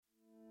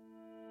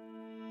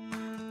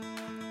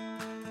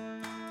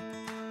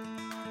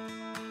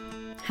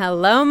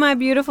Hello, my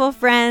beautiful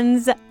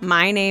friends.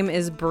 My name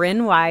is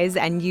Bryn Wise,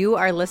 and you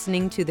are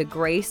listening to the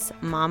Grace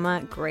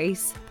Mama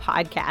Grace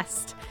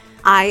podcast.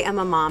 I am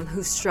a mom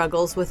who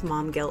struggles with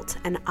mom guilt,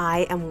 and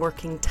I am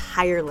working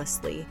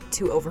tirelessly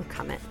to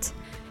overcome it.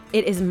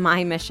 It is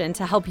my mission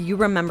to help you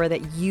remember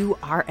that you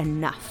are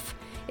enough,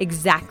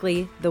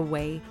 exactly the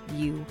way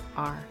you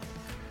are.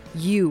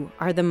 You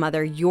are the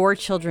mother your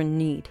children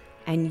need,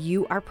 and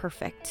you are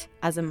perfect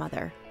as a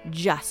mother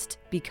just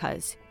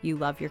because you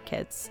love your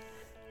kids.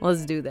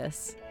 Let's do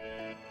this.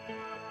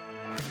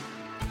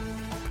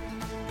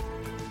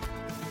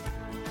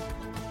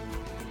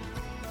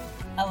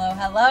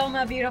 Hello,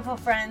 my beautiful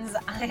friends.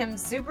 I am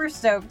super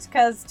stoked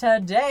because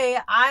today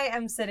I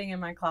am sitting in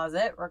my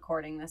closet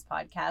recording this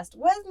podcast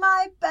with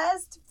my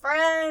best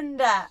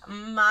friend,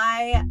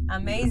 my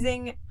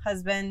amazing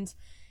husband,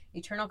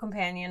 eternal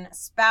companion,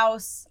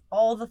 spouse,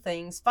 all the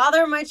things,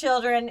 father of my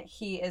children.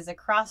 He is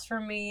across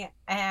from me,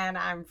 and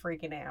I'm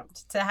freaking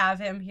amped to have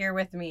him here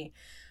with me.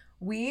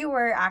 We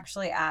were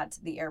actually at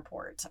the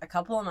airport a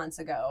couple of months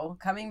ago,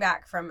 coming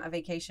back from a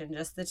vacation,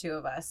 just the two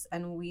of us,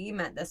 and we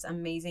met this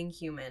amazing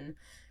human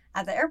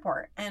at the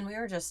airport. And we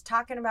were just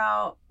talking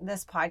about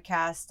this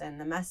podcast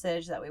and the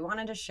message that we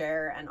wanted to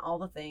share and all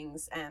the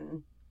things.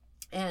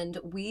 And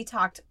we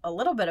talked a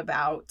little bit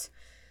about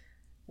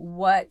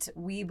what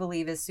we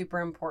believe is super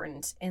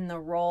important in the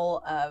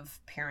role of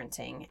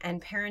parenting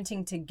and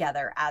parenting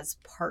together as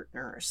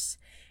partners.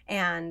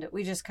 And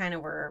we just kind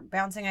of were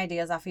bouncing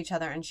ideas off each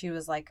other. And she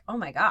was like, oh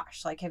my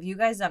gosh, like, have you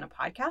guys done a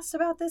podcast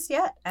about this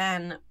yet?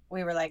 And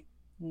we were like,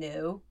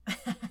 no,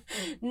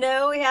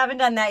 no, we haven't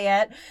done that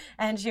yet.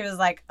 And she was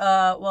like,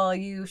 well,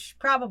 you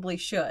probably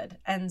should.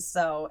 And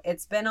so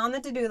it's been on the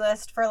to-do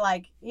list for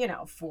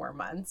 4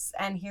 months.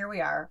 And here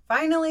we are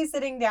finally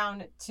sitting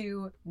down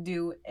to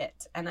do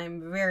it. And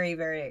I'm very,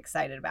 very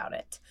excited about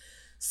it.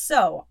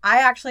 So I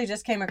actually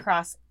just came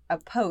across a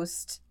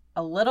post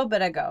a little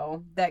bit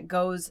ago that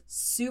goes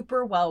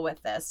super well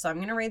with this. So I'm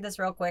going to read this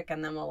real quick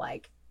and then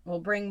we'll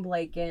bring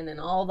Blake in and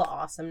all the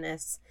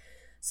awesomeness.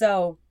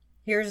 So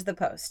here's the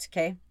post,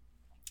 okay?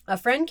 A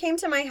friend came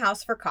to my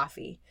house for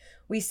coffee.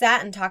 We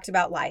sat and talked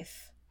about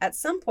life. At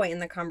some point in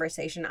the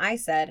conversation, I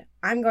said,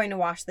 I'm going to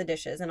wash the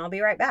dishes and I'll be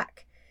right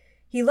back.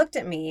 He looked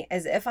at me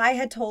as if I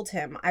had told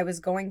him I was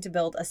going to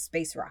build a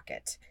space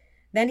rocket.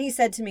 Then he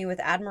said to me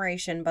with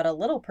admiration but a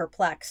little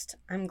perplexed,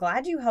 I'm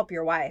glad you help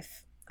your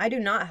wife. I do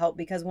not help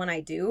because when I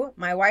do,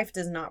 my wife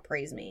does not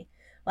praise me.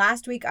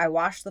 Last week I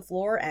washed the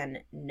floor and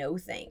no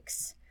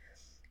thanks.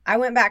 I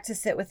went back to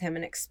sit with him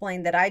and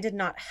explained that I did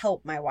not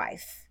help my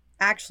wife.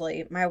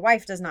 Actually, my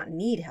wife does not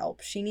need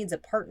help. She needs a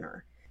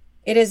partner.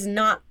 It is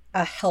not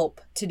a help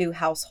to do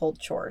household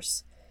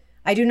chores.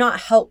 I do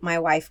not help my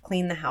wife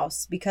clean the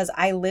house because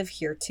I live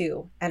here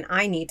too, and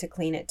I need to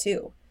clean it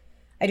too.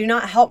 I do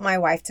not help my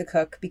wife to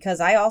cook because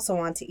I also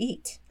want to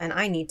eat, and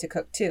I need to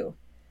cook too.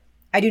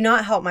 I do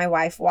not help my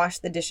wife wash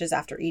the dishes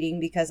after eating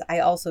because I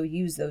also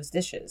use those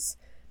dishes.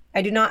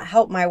 I do not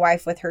help my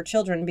wife with her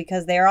children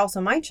because they are also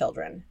my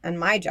children, and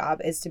my job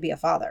is to be a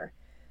father.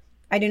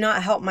 I do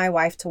not help my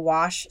wife to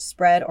wash,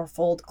 spread, or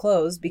fold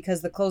clothes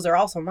because the clothes are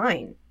also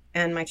mine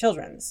and my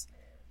children's.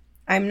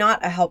 I am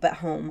not a help at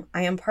home.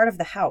 I am part of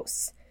the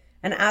house.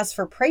 And as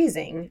for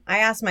praising, I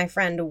asked my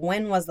friend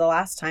when was the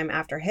last time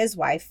after his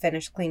wife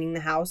finished cleaning the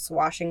house,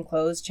 washing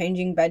clothes,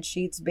 changing bed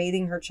sheets,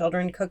 bathing her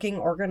children, cooking,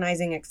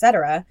 organizing,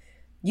 etc.,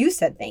 you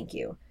said thank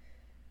you.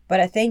 But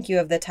a thank you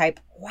of the type,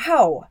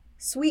 wow,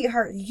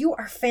 sweetheart, you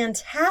are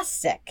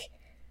fantastic.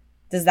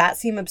 Does that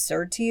seem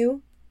absurd to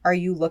you? Are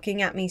you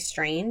looking at me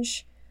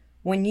strange?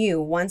 When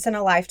you, once in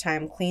a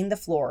lifetime, cleaned the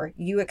floor,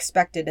 you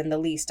expected in the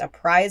least a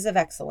prize of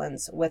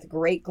excellence with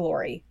great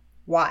glory.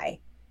 Why?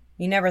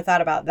 You never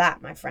thought about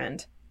that, my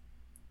friend.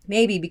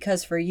 Maybe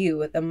because for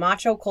you, the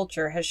macho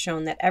culture has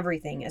shown that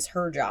everything is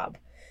her job.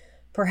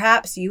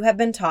 Perhaps you have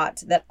been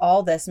taught that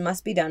all this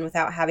must be done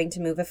without having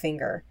to move a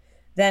finger.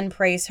 Then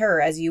praise her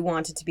as you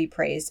wanted to be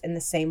praised in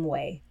the same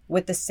way,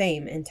 with the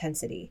same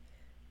intensity.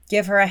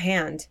 Give her a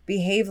hand,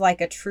 behave like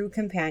a true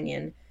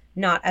companion,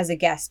 not as a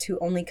guest who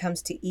only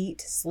comes to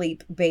eat,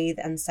 sleep, bathe,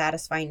 and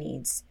satisfy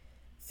needs.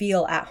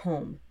 Feel at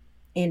home,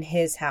 in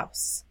his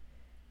house.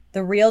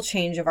 The real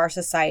change of our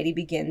society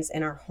begins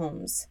in our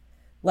homes.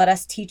 Let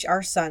us teach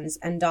our sons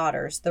and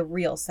daughters the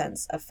real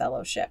sense of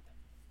fellowship.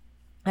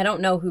 I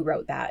don't know who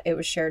wrote that. It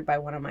was shared by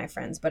one of my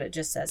friends, but it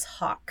just says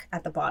Hawk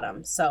at the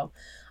bottom. So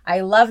I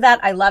love that.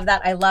 I love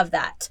that. I love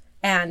that.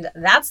 And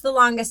that's the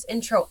longest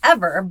intro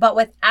ever. But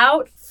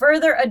without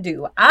further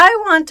ado, I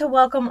want to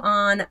welcome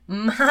on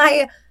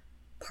my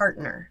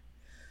partner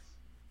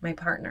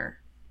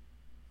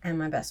and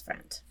my best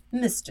friend,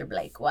 Mr.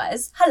 Blake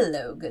Wise.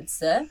 Hello, good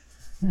sir.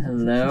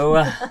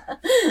 Hello.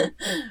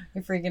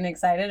 You're freaking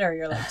excited or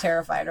you're like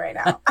terrified right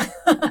now?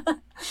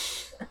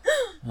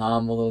 A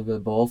little bit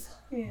of both,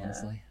 Yeah.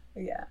 honestly.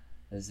 Yeah.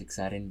 It's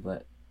exciting,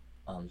 but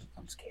I'm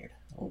scared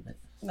a little bit.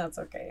 That's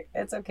okay.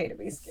 It's okay to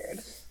be scared.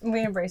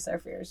 We embrace our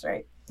fears,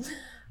 right?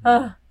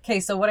 Okay,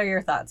 so what are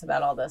your thoughts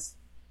about all this?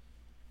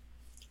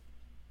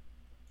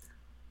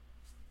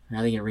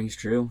 I think it rings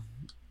true.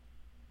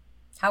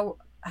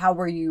 How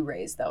were you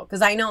raised though?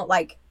 Because I know,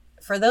 like,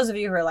 for those of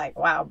you who are like,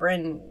 wow,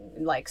 Bryn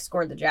like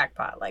scored the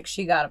jackpot, like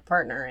she got a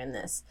partner in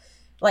this,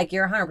 like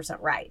you're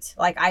 100% right.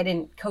 Like I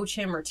didn't coach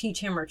him or teach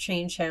him or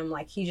change him,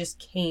 like he just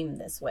came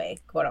this way,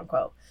 quote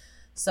unquote.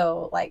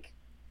 So like,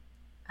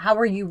 how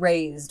were you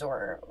raised,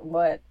 or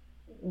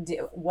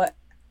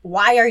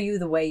why are you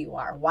the way you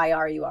are? Why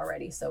are you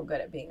already so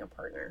good at being a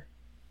partner?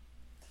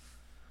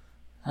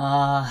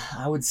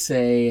 I would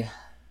say,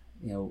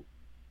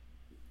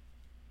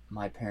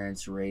 my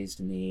parents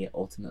raised me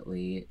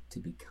ultimately to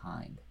be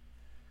kind.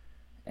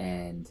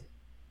 And,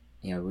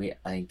 I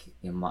think,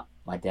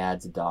 my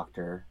dad's a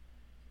doctor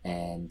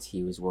and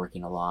he was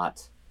working a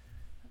lot.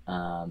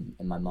 And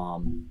my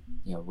mom,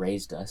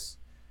 raised us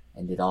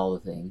and did all the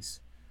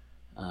things.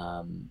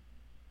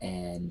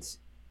 And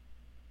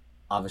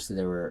obviously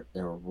there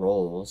were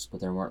roles,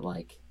 but there weren't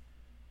like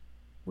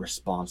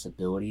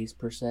responsibilities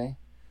per se.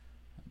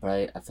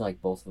 But I feel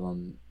like both of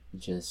them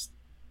just,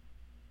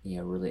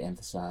 really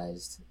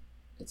emphasized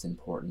it's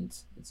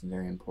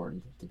very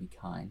important to be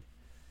kind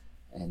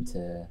and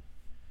to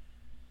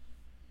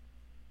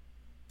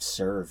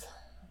serve,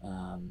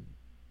 and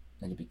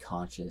to be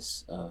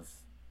conscious of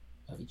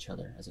each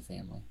other as a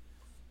family.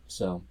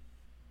 So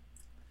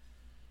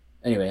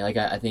anyway, like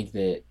I think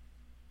that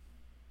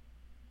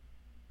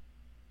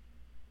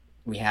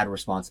we had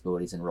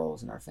responsibilities and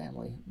roles in our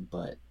family,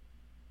 but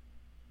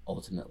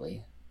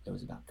ultimately it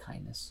was about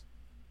kindness.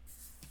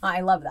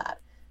 I love that.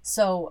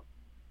 So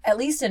at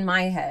least in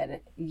my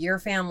head, your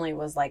family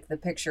was like the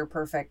picture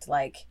perfect,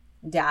 like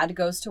dad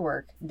goes to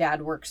work,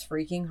 dad works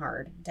freaking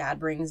hard, dad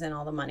brings in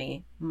all the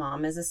money,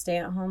 mom is a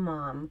stay-at-home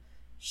mom,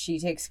 she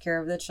takes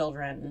care of the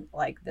children,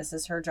 like this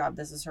is her job,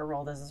 this is her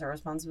role, this is her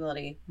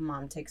responsibility,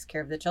 mom takes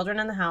care of the children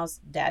in the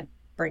house, dad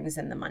brings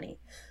in the money.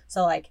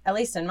 So like, at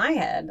least in my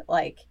head,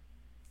 like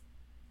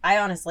I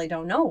honestly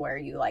don't know where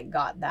you like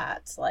got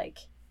that, like,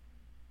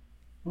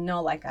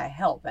 no, like I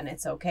help and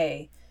it's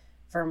okay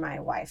for my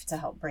wife to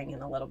help bring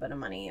in a little bit of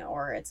money,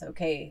 or it's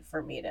okay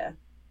for me to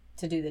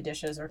do the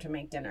dishes or to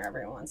make dinner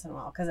every once in a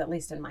while. Because at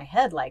least in my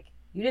head, like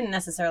you didn't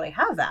necessarily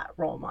have that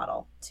role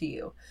model to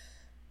you.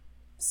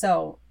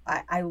 So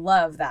I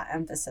love that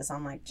emphasis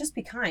on like, just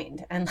be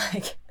kind. And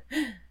like,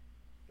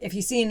 if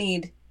you see a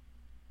need,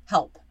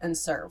 help and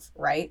serve,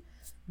 right?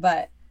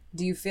 But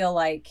do you feel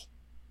like,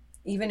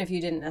 even if you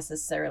didn't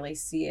necessarily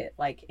see it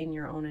like in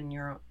your own and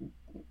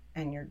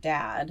your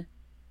dad,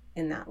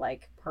 in that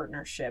like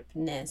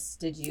partnershipness,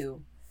 do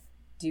you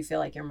feel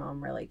like your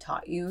mom really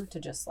taught you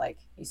to just like,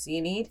 you see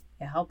a need,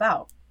 you help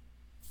out?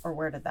 Or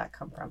where did that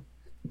come from?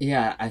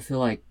 Yeah, I feel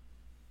like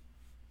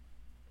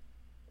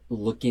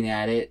looking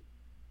at it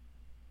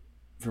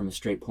from a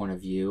straight point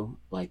of view,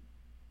 like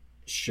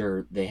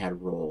sure they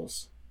had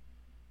roles,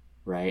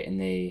 right? And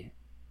they,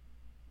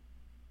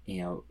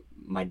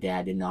 my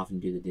dad didn't often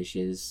do the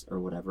dishes or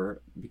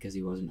whatever because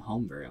he wasn't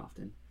home very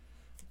often.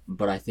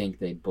 But I think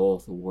they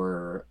both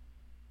were,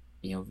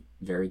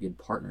 very good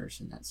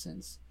partners in that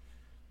sense,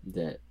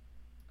 that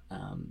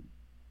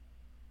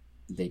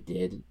they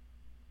did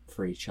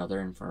for each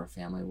other and for our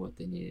family what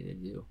they needed to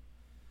do.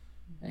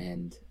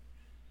 And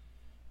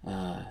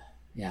I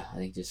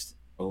think just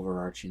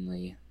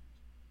overarchingly,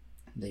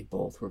 they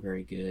both were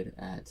very good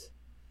at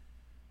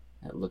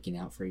looking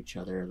out for each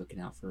other, looking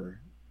out for,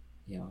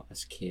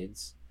 us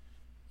kids,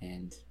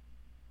 and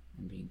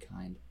being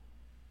kind.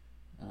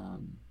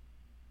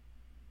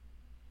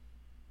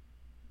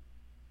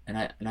 And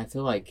I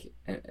feel like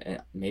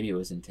maybe it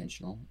was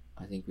intentional.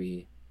 I think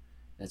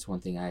that's one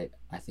thing I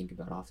think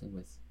about often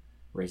with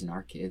raising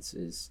our kids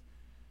is,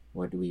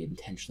 what do we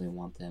intentionally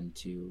want them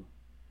to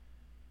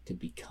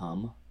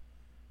become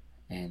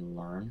and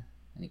learn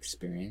and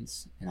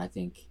experience? And I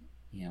think,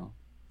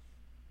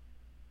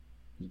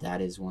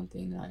 that is one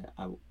thing that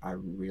I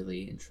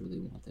really and truly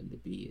want them to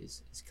be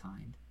is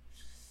kind.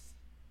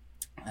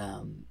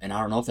 And I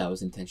don't know if that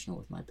was intentional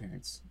with my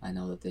parents. I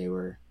know that they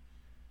were,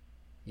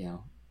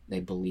 they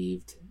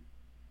believed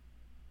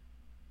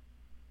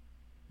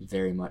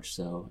very much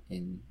so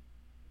in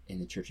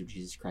the Church of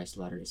Jesus Christ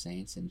of Latter-day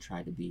Saints and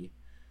tried to be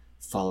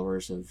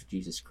followers of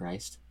Jesus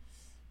Christ.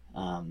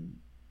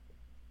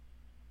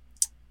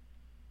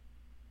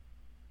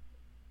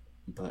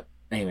 But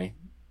anyway.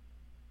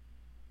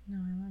 No,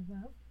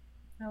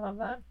 I love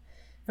that.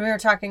 And we were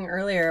talking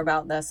earlier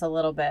about this a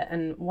little bit,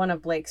 and one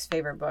of Blake's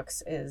favorite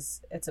books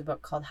it's a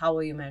book called How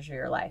Will You Measure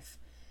Your Life?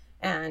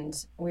 And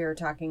we were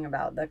talking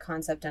about the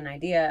concept and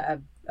idea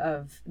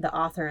of the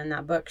author in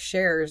that book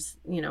shares,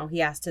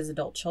 he asked his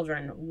adult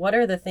children, what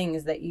are the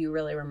things that you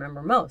really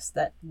remember most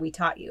that we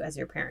taught you as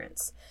your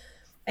parents?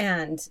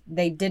 And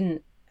they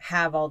didn't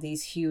have all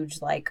these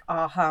huge like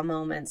aha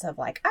moments of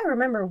like, I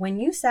remember when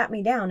you sat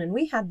me down and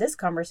we had this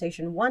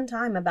conversation one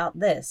time about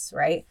this,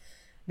 right?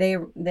 They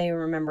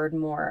remembered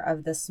more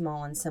of the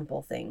small and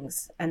simple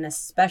things, and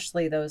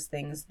especially those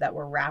things that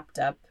were wrapped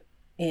up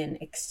in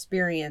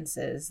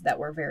experiences that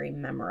were very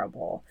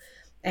memorable,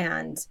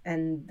 and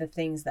the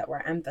things that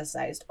were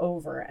emphasized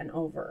over and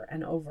over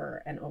and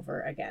over and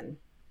over again.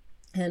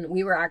 And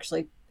we were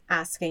actually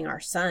asking our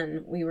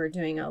son. We were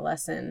doing a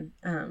lesson,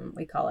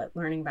 we call it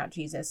Learning About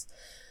Jesus,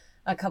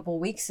 a couple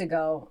weeks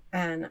ago,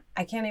 and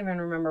I can't even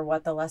remember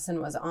what the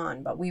lesson was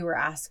on, but we were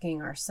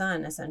asking our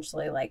son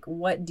essentially, like,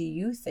 what do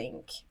you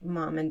think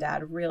mom and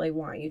dad really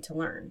want you to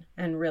learn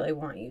and really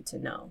want you to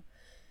know?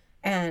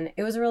 And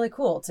it was really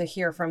cool to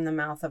hear from the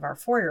mouth of our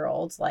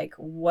 4-year-old, like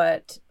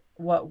what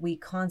we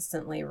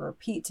constantly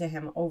repeat to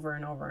him over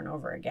and over and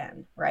over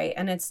again, right?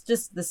 And it's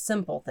just the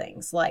simple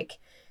things like,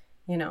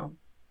 you know,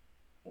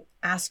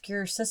 ask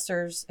your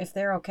sisters if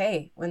they're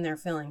okay when they're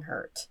feeling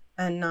hurt,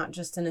 and not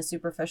just in a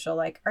superficial,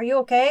 like, are you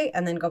okay?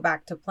 And then go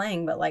back to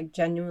playing, but like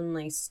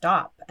genuinely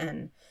stop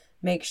and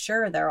make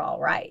sure they're all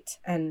right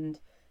and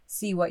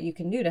see what you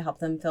can do to help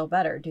them feel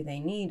better. Do they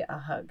need a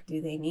hug?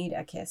 Do they need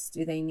a kiss?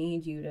 Do they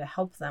need you to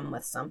help them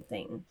with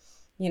something?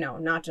 You know,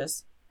 not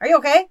just, are you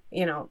okay?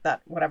 You know,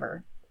 that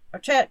whatever. Oh,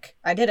 check.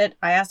 I did it.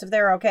 I asked if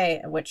they were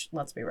okay, which,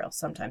 let's be real,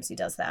 sometimes he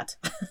does that.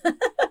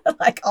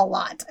 Like a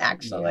lot,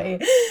 actually.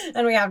 Yeah.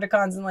 And we have to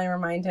constantly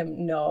remind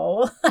him,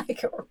 no,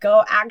 like,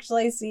 go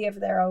actually see if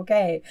they're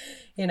okay,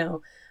 you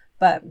know.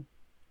 But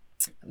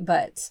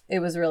it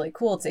was really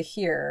cool to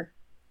hear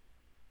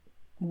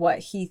what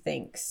he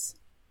thinks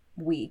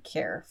we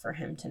care for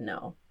him to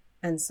know.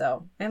 And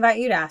so I invite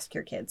you to ask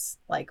your kids,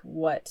 like,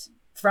 what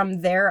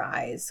from their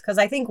eyes, because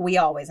I think we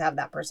always have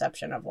that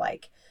perception of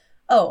like,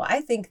 oh,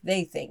 I think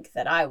they think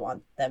that I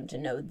want them to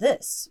know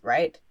this,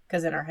 right?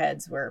 Because in our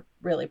heads, we're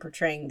really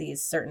portraying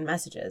these certain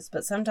messages.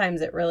 But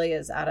sometimes it really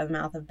is out of the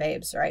mouth of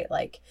babes, right?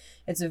 Like,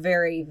 it's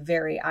very,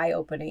 very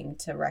eye-opening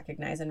to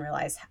recognize and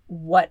realize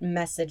what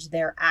message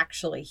they're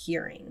actually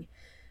hearing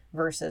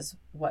versus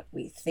what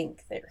we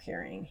think they're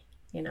hearing,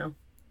 you know?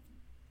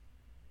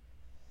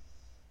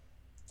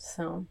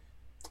 So,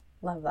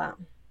 love that.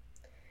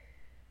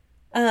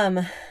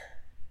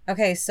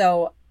 Okay,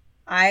 so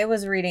I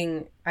was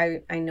reading,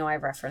 I know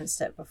I've referenced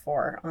it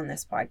before on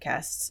this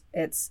podcast.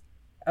 It's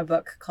a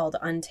book called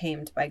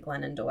Untamed by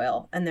Glennon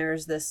Doyle. And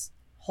there's this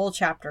whole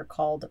chapter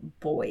called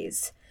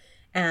Boys.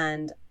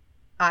 And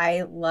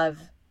I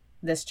love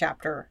this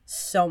chapter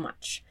so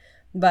much.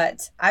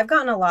 But I've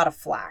gotten a lot of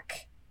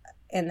flack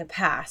in the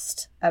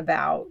past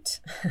about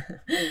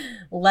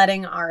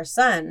letting our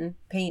son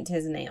paint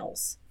his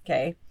nails.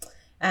 Okay.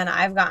 And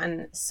I've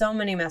gotten so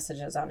many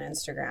messages on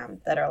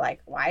Instagram that are like,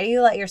 why do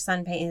you let your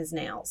son paint his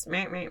nails?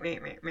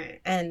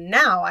 And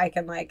now I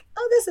can like,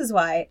 oh, this is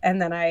why.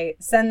 And then I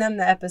send them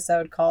the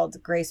episode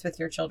called Grace with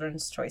Your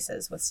Children's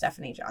Choices with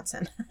Stephanie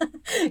Johnson.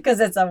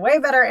 Because it's a way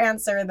better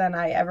answer than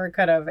I ever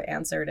could have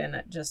answered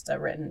in just a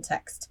written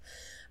text.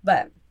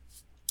 But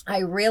I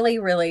really,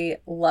 really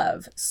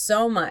love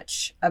so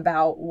much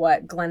about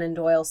what Glennon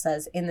Doyle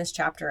says in this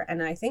chapter.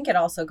 And I think it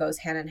also goes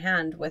hand in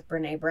hand with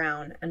Brene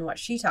Brown and what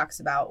she talks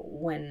about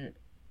when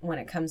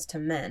it comes to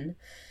men.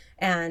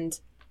 And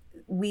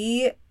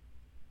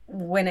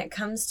when it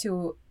comes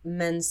to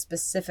men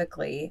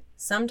specifically,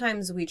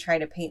 sometimes we try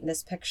to paint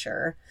this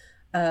picture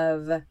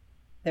of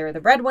they're the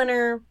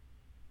breadwinner.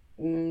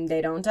 They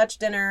don't touch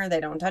dinner,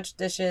 they don't touch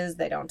dishes,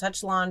 they don't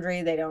touch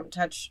laundry, they don't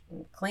touch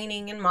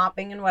cleaning and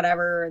mopping and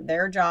whatever.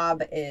 Their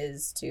job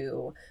is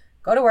to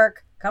go to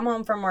work, come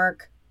home from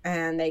work,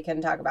 and they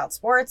can talk about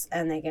sports,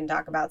 and they can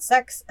talk about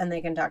sex, and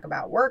they can talk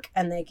about work,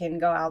 and they can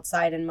go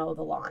outside and mow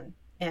the lawn.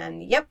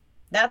 And yep,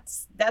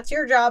 that's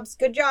your jobs.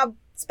 Good job,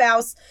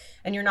 spouse.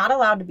 And you're not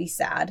allowed to be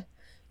sad.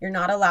 You're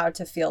not allowed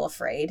to feel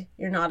afraid.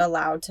 You're not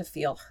allowed to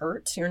feel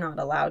hurt. You're not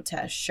allowed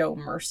to show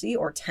mercy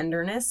or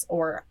tenderness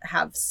or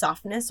have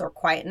softness or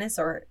quietness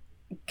or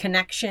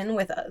connection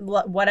with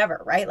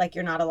whatever, right? Like,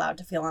 you're not allowed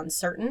to feel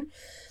uncertain.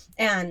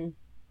 And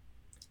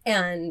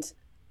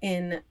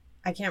in,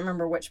 I can't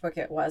remember which book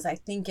it was. I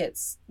think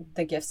it's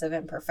The Gifts of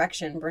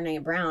Imperfection.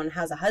 Brene Brown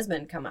has a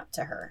husband come up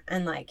to her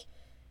and like,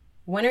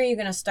 when are you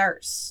going to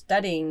start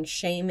studying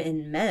shame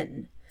in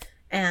men?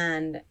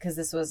 And because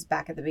this was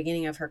back at the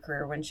beginning of her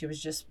career when she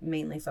was just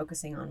mainly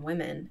focusing on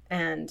women.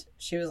 And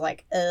she was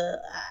like, I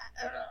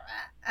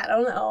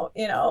don't know,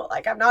 you know,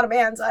 like, I'm not a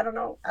man, so I don't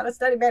know how to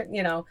study men,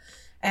 you know.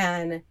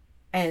 And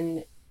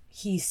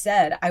he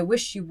said, I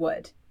wish you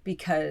would,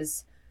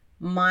 because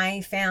my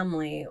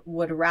family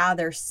would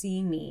rather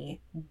see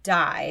me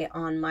die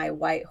on my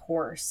white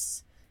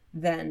horse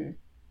than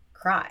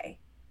cry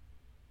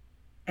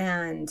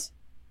and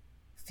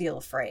feel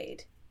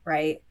afraid,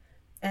 right?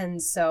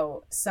 And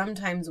so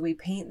sometimes we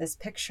paint this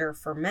picture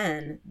for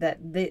men that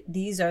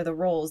these are the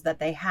roles that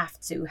they have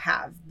to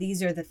have.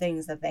 These are the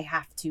things that they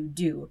have to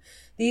do.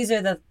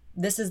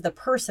 This is the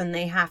person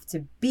they have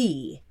to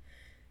be.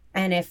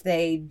 And if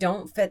they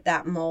don't fit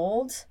that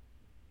mold,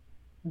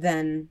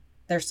 then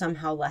they're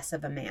somehow less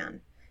of a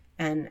man.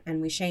 And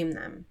we shame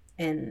them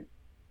in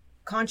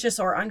conscious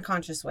or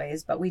unconscious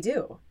ways, but we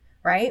do,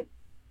 right?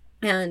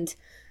 And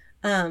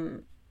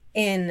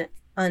in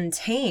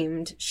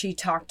Untamed, she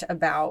talked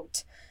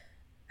about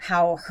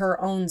how her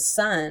own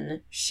son,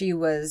 she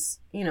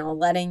was, you know,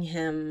 letting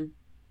him,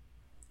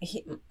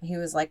 he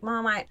was like,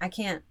 Mom, I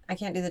can't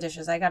do the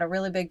dishes. I got a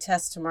really big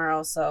test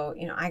tomorrow. So,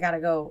 you know, I gotta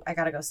go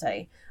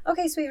study.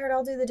 Okay, sweetheart,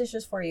 I'll do the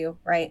dishes for you.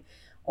 Right.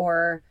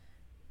 Or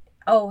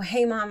oh,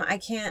 hey mom, I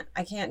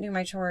can't do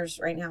my chores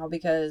right now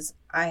because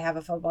I have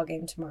a football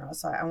game tomorrow.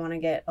 So I want to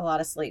get a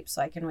lot of sleep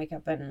so I can wake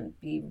up and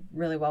be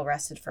really well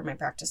rested for my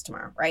practice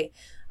tomorrow. Right.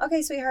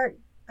 Okay, sweetheart,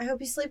 I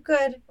hope you sleep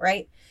good.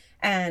 Right.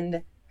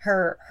 And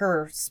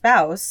her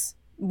spouse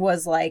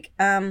was like,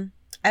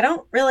 I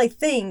don't really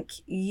think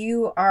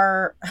you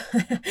are,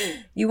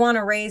 you want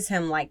to raise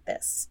him like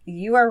this.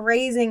 You are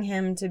raising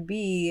him to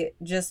be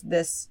just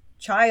this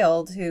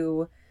child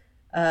who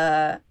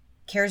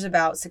cares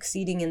about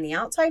succeeding in the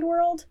outside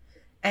world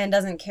and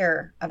doesn't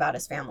care about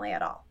his family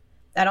at all.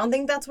 I don't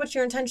think that's what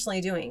you're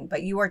intentionally doing,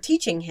 but you are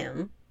teaching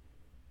him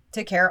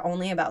to care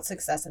only about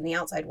success in the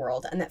outside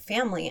world and that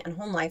family and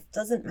home life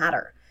doesn't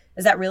matter.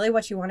 Is that really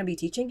what you want to be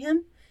teaching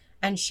him?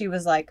 And she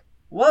was like,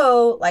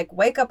 whoa, like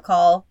wake up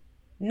call.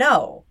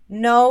 No.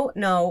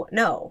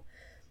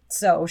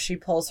 So she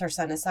pulls her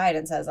son aside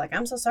and says, like,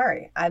 I'm so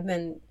sorry. I've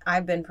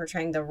been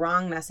portraying the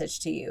wrong message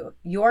to you.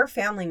 Your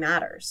family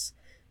matters.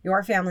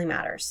 Your family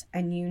matters.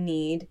 And you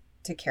need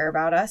to care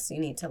about us. You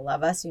need to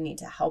love us. You need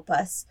to help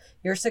us.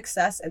 Your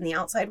success in the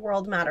outside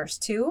world matters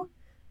too,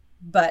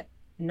 but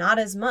not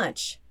as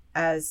much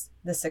as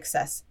the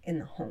success in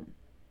the home.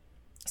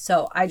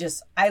 So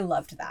I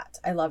loved that.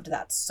 I loved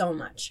that so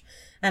much.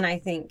 And I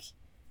think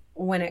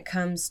when it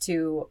comes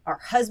to our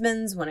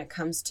husbands, when it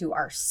comes to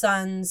our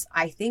sons,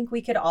 I think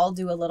we could all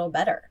do a little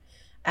better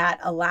at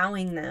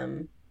allowing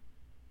them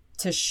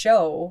to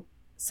show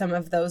some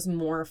of those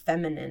more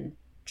feminine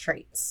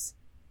traits,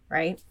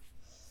 right?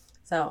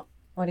 So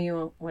what do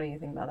you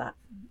think about that?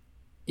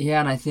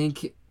 Yeah, and I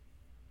think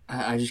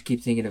I just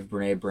keep thinking of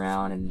Brene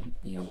Brown and,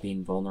 you know,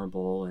 being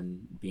vulnerable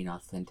and being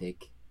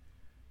authentic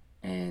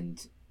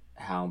and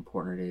how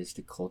important it is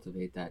to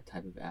cultivate that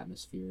type of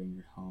atmosphere in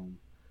your home,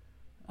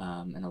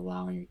 and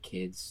allowing your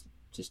kids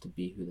just to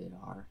be who they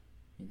are,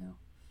 you know.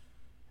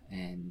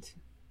 And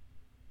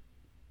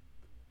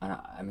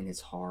I mean,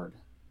 it's hard.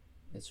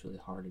 It's really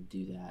hard to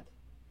do that.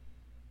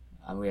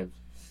 We have,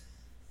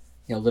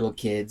 you know, little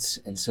kids,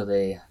 and so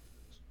I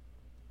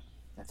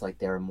feel like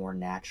they're more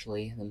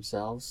naturally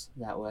themselves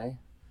that way.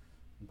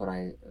 But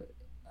I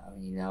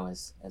mean, you know,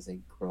 as they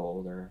grow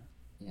older,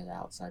 you know, the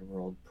outside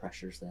world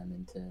pressures them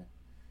into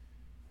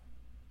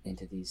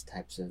these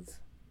types of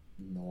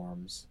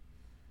norms,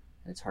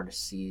 and it's hard to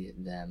see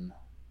them,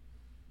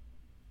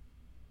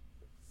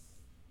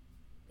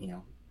 you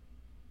know,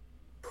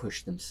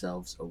 push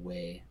themselves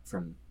away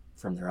from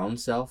their own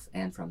self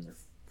and from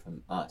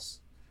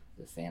us,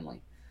 the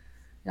family.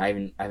 And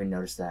I even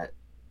noticed that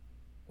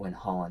when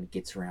Holland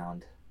gets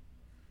around,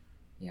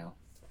 you know,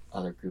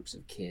 other groups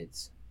of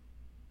kids,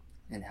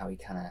 and how he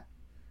kind of,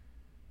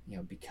 you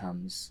know,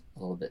 becomes a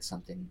little bit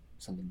something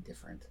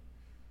different,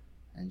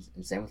 and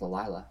same with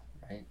Delilah,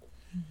 right?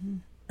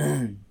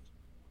 Mm-hmm.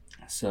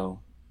 So,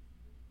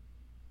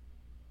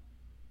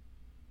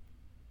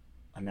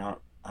 I mean,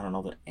 I don't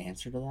know the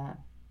answer to that,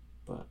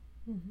 but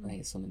I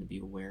think it's something to be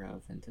aware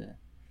of and to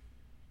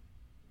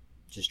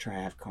just try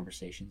to have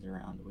conversations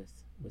around with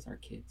our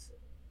kids.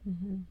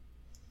 Mm-hmm.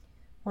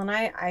 Well,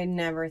 and I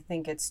never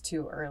think it's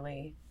too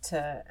early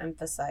to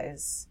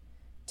emphasize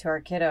to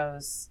our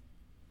kiddos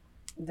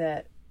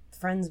that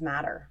friends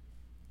matter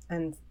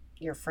and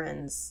your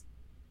friends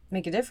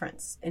make a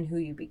difference in who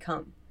you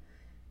become.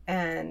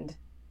 And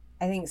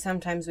I think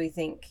sometimes we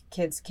think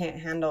kids can't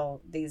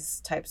handle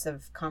these types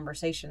of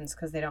conversations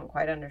because they don't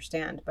quite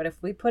understand. But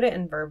if we put it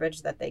in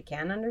verbiage that they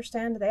can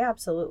understand, they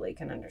absolutely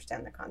can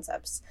understand the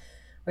concepts.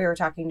 We were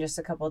talking just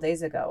a couple of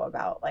days ago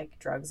about like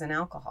drugs and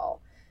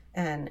alcohol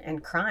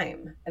and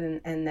crime,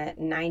 and that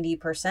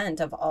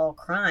 90% of all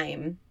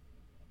crime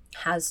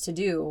has to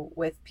do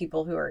with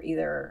people who are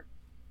either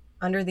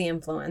under the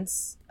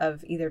influence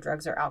of either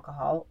drugs or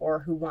alcohol, or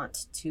who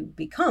want to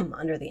become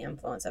under the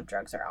influence of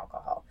drugs or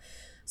alcohol.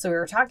 So we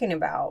were talking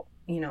about,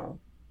 you know,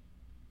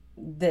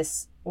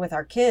 this with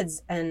our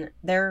kids, and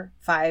they're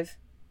 5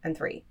 and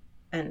 3,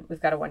 and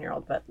we've got a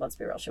 1-year-old, but let's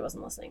be real, she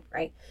wasn't listening,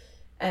 right?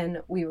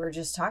 And we were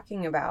just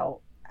talking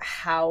about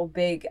how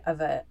big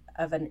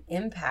of an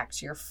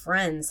impact your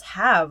friends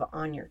have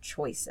on your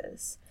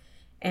choices.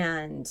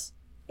 And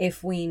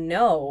if we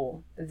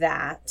know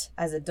that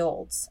as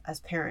adults, as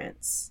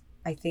parents,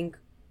 I think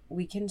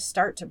we can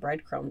start to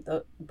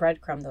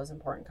breadcrumb those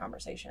important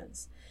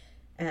conversations.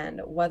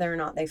 And whether or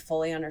not they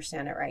fully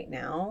understand it right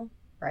now,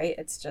 right?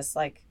 It's just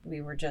like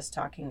we were just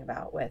talking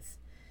about with,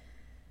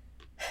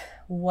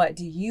 what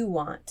do you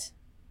want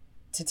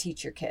to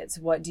teach your kids?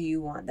 What do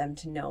you want them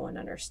to know and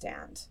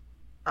understand?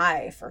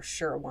 I for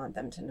sure want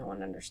them to know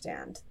and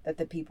understand that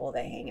the people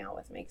they hang out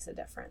with makes a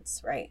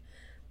difference, right?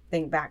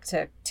 Think back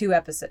to 2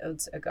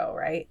 episodes ago,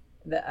 right?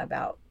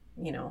 About,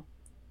 you know,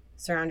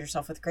 surround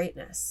yourself with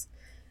greatness.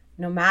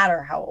 No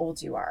matter how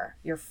old you are,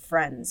 your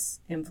friends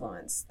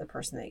influence the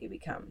person that you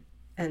become.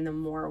 And the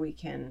more we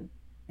can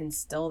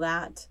instill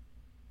that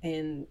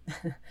and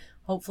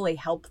hopefully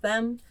help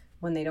them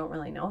when they don't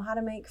really know how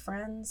to make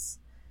friends,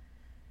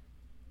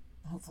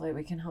 hopefully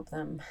we can help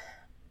them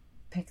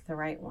pick the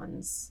right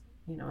ones,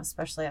 you know,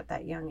 especially at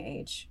that young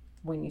age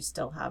when you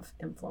still have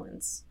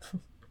influence.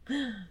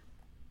 Yeah,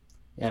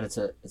 and it's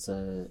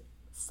a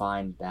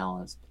find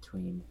balance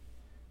between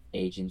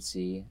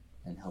agency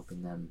and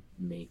helping them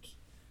make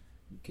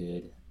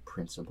good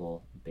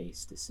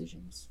principle-based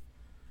decisions.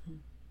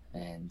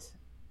 And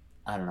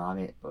I don't know, I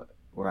mean,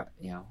 we're,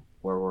 you know,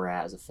 where we're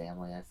at as a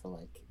family, I feel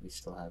like we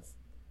still have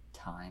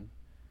time,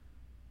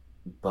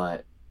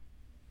 but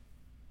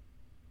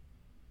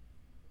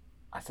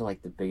I feel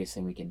like the biggest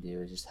thing we can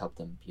do is just help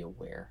them be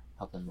aware,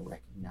 help them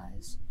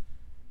recognize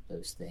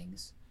those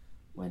things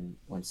when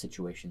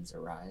situations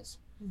arise.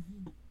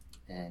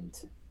 And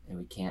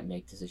we can't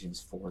make decisions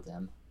for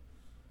them,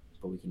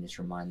 but we can just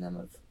remind them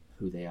of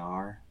who they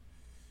are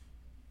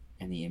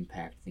and the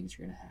impact things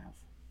are going to have.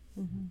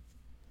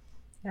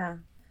 Yeah.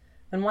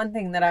 And one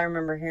thing that I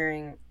remember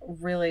hearing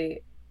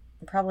really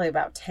probably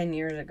about 10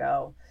 years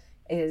ago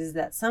is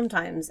that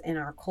sometimes in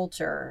our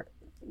culture,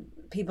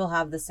 people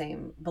have the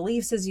same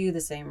beliefs as you,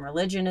 the same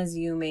religion as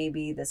you,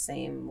 maybe the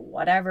same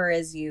whatever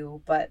as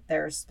you, but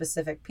there's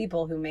specific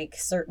people who make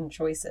certain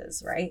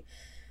choices, right?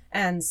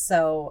 And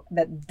so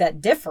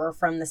that differ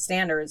from the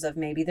standards of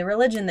maybe the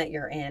religion that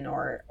you're in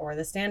or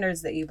the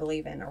standards that you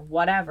believe in or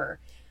whatever.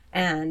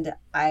 And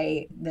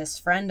this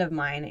friend of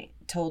mine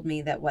told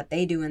me that what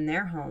they do in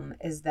their home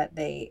is that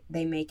they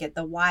make it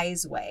the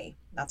wise way.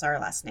 That's our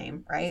last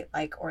name, right?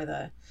 Like, or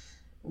the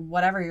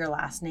whatever your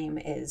last name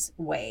is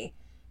way.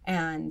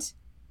 And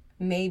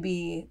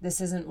maybe this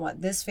isn't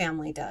what this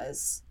family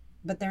does,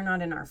 but they're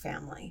not in our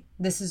family.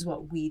 This is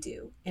what we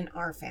do in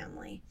our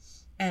family.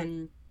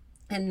 And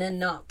then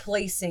not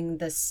placing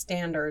the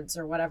standards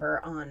or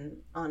whatever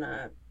on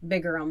a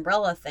bigger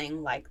umbrella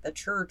thing like the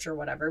church or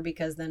whatever,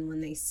 because then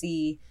when they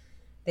see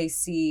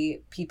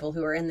people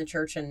who are in the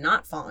church and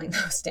not following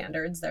those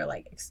standards, they're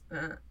like,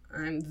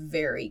 I'm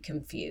very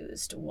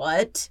confused.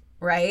 What?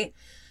 Right?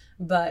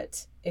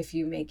 But if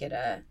you make it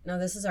no,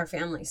 this is our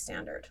family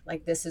standard.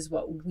 Like, this is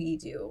what we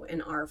do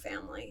in our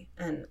family.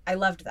 And I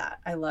loved that.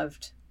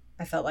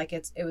 I felt like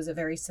it was a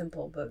very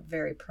simple but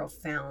very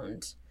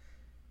profound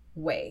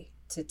way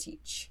to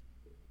teach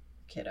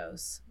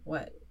kiddos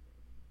what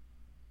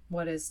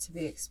is to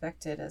be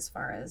expected as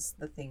far as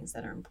the things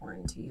that are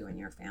important to you and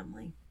your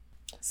family.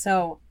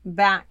 So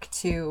back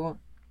to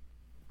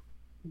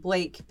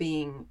Blake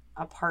being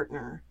a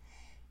partner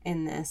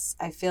in this,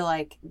 I feel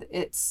like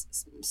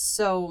it's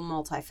so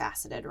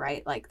multifaceted,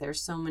 right? Like,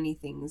 there's so many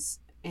things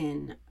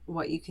in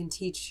what you can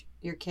teach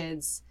your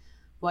kids,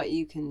 what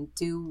you can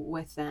do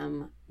with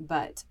them.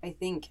 But I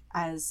think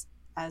as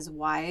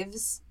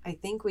wives, I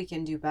think we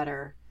can do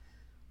better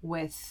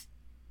with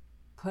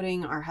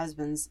putting our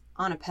husbands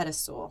on a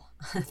pedestal.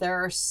 There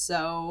are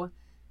so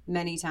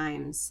many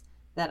times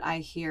that I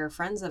hear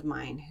friends of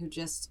mine who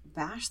just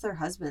bash their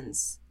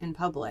husbands in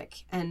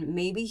public, and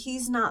maybe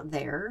he's not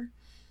there,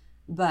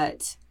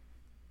 but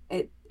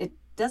it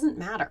doesn't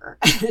matter.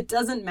 It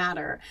doesn't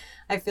matter.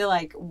 I feel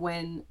like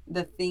when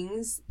the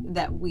things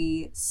that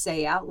we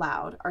say out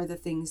loud are the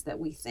things that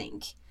we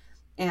think,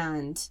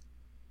 and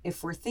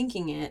if we're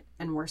thinking it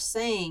and we're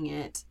saying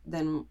it,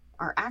 then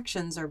our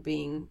actions are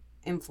being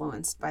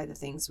influenced by the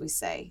things we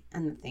say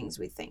and the things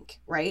we think,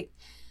 right?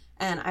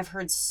 And I've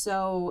heard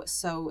so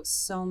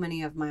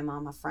many of my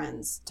mama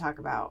friends talk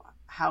about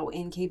how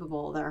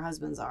incapable their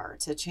husbands are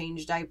to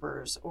change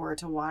diapers or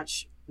to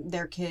watch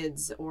their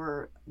kids,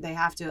 or they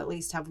have to at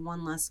least have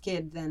one less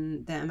kid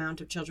than the amount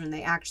of children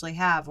they actually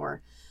have,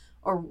 or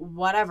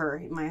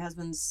whatever. My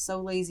husband's so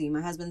lazy.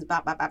 My husband's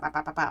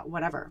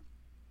whatever,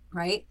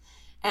 right?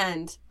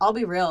 And I'll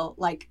be real,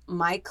 like,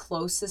 my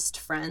closest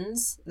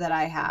friends that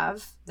I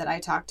have, that I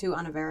talk to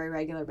on a very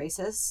regular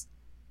basis,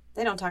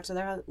 they don't talk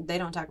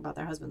about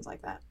their husbands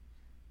like that.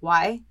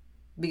 Why?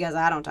 Because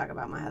I don't talk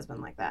about my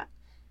husband like that.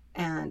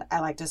 And I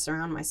like to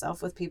surround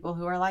myself with people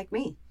who are like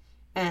me.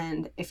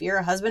 And if you're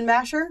a husband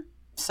basher,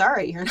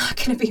 sorry, you're not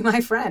going to be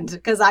my friend,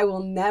 because I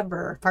will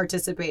never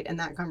participate in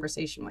that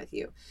conversation with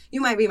you.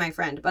 You might be my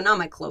friend, but not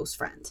my close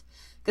friend,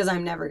 because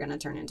I'm never going to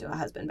turn into a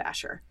husband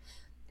basher.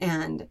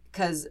 And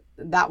because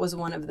that was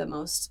one of the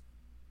most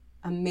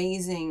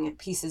amazing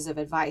pieces of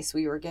advice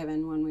we were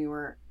given when we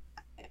were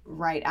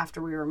right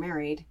after we were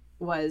married,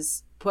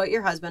 was put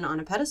your husband on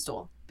a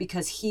pedestal,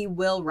 because he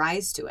will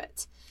rise to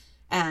it.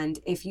 And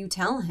if you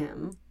tell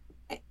him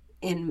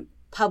in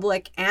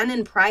public and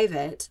in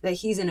private that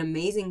he's an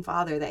amazing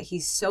father, that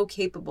he's so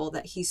capable,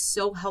 that he's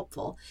so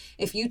helpful,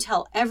 if you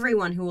tell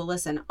everyone who will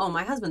listen, oh,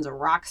 my husband's a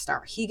rock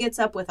star, he gets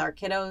up with our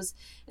kiddos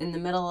in the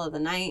middle of the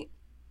night,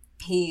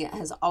 he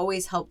has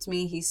always helped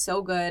me, he's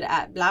so good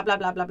at blah blah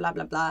blah blah blah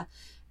blah blah,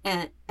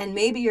 and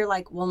maybe you're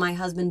like, well, my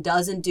husband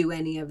doesn't do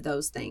any of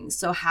those things,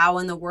 so how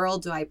in the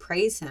world do I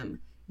praise him?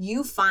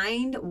 You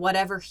find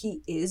whatever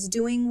he is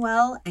doing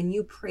well and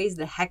you praise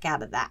the heck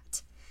out of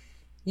that.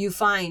 You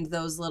find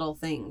those little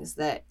things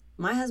that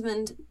my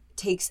husband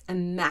takes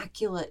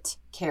immaculate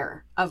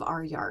care of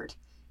our yard,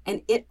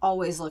 and it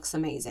always looks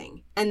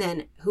amazing. And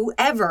then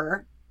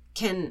whoever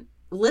can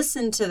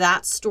listen to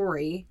that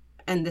story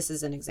and this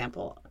is an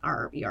example,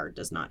 our yard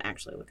does not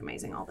actually look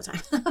amazing all the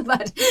time,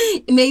 but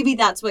maybe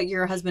that's what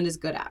your husband is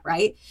good at,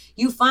 right?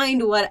 You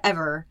find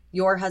whatever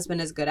your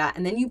husband is good at,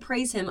 and then you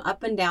praise him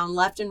up and down,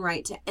 left and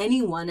right to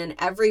anyone and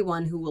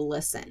everyone who will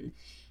listen.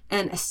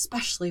 And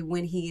especially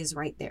when he is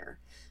right there.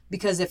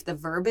 Because if the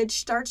verbiage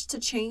starts to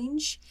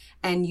change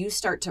and you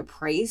start to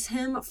praise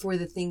him for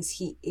the things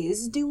he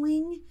is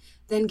doing,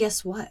 then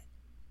guess what?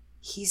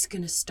 He's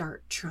going to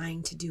start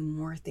trying to do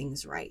more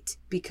things right,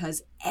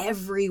 because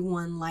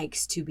everyone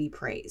likes to be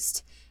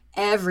praised.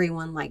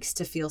 Everyone likes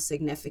to feel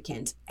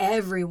significant.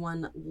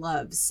 Everyone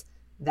loves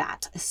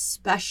that,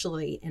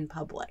 especially in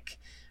public,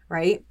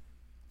 right?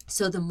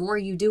 So the more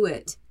you do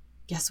it,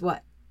 guess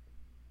what?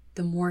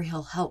 The more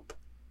he'll help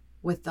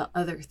with the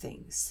other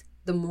things.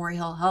 The more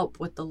he'll help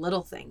with the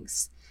little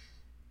things.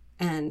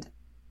 And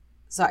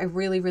so I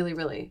really, really,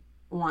 really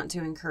want to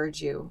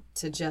encourage you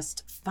to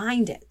just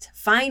find it.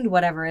 Find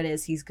whatever it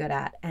is he's good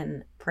at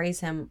and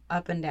praise him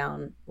up and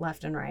down,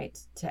 left and right,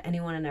 to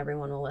anyone and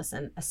everyone will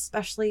listen,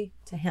 especially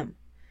to him.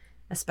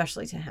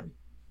 Especially to him.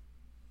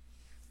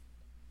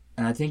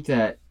 And I think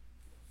that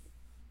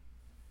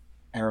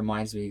it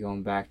reminds me,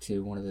 going back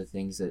to one of the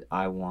things that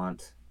I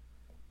want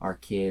our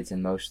kids,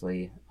 and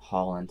mostly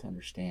Holland, to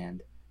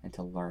understand and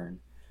to learn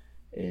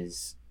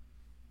is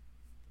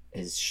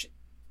this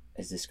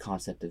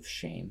concept of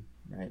shame,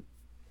 right?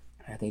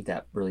 I think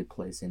that really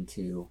plays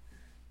into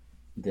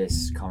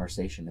this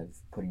conversation of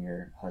putting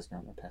your husband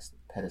on the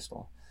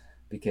pedestal,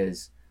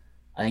 because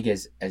I think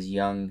as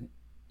young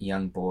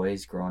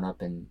boys growing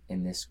up in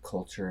this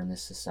culture, in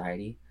this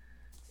society,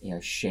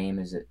 shame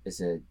is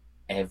a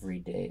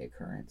everyday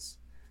occurrence,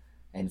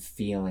 and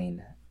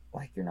feeling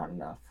like you're not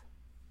enough.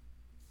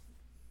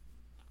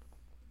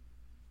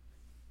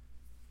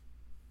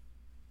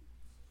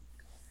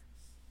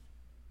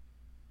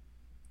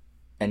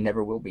 And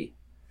never will be.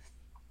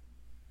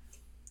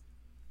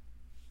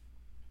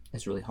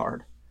 It's really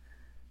hard.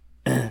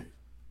 and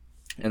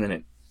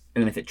then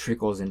if it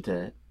trickles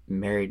into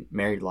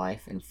married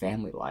life and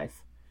family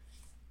life,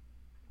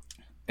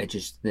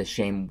 the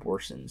shame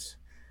worsens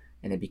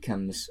and it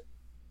becomes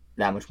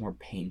that much more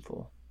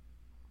painful.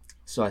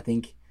 So I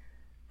think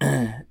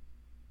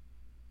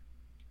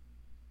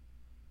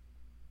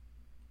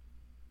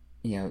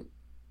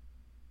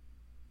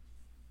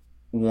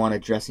one,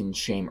 addressing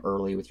shame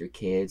early with your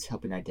kids,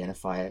 helping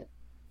identify it,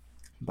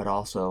 but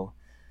also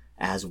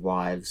as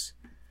wives,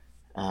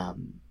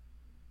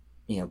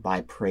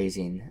 by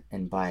praising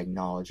and by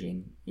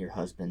acknowledging your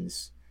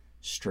husband's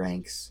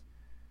strengths.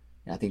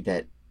 I think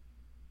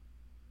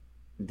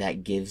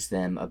that gives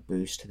them a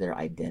boost to their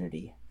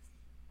identity.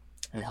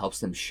 It helps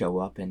them show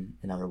up in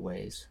other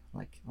ways,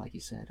 like you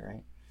said,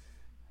 right?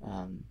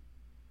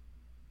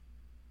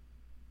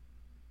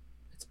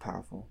 It's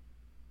powerful.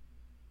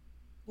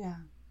 Yeah.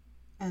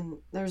 And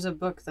there's a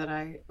book that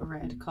I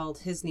read called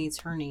His Needs,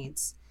 Her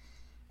Needs.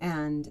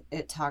 And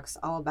it talks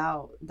all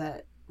about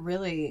that.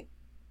 Really,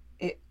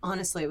 it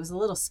was a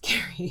little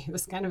scary. It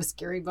was kind of a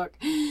scary book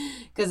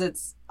because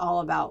it's all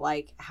about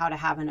like how to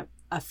have an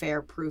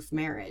affair-proof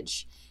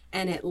marriage.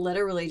 And it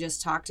literally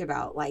just talked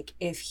about like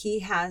if he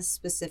has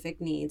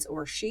specific needs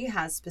or she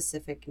has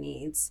specific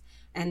needs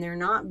and they're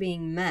not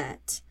being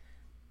met,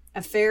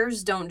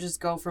 affairs don't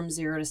just go from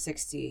 0 to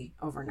 60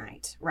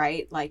 overnight,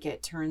 right? Like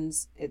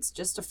it's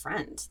just a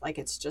friend. Like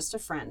it's just a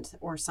friend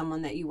or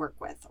someone that you work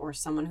with or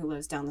someone who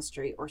lives down the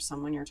street or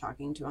someone you're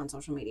talking to on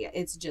social media.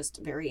 It's just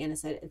very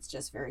innocent. It's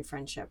just very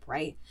friendship,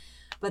 right?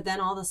 But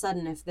then all of a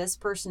sudden, if this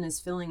person is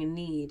filling a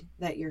need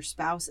that your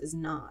spouse is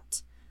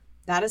not,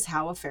 that is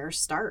how affairs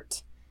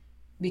start.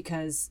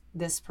 Because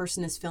this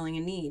person is filling a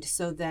need.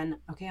 So then,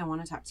 okay, I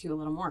want to talk to you a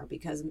little more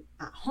because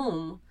at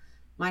home,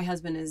 my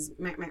husband is,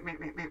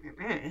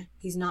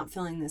 he's not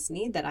filling this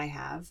need that I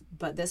have,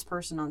 but this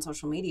person on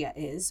social media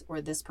is,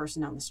 or this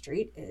person down the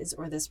street is,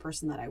 or this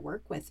person that I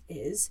work with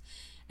is.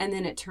 And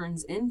then it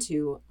turns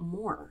into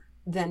more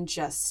than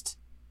just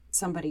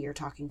somebody you're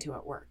talking to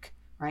at work,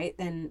 right?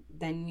 Then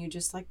you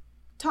just like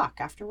talk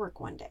after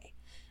work one day.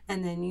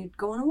 And then you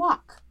go on a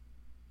walk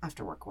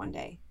after work one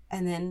day.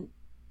 And then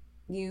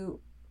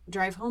you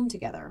drive home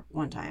together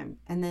one time.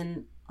 And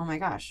then, oh my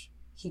gosh,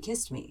 he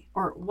kissed me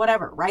or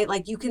whatever, right?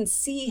 Like you can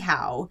see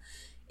how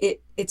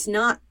it's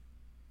not,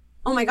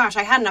 oh my gosh,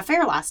 I had an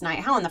affair last night.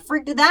 How in the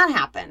frick did that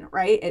happen?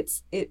 Right?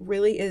 It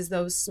really is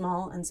those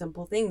small and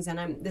simple things.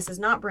 And this is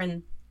not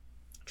Bryn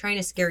trying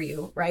to scare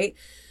you, right?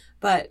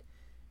 But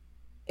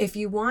if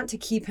you want to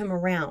keep him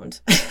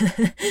around,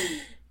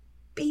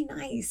 be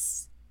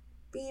nice.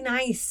 Be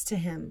nice to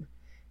him.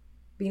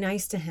 Be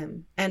nice to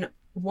him. And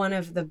one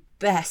of the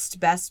best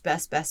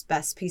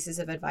pieces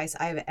of advice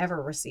I've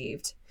ever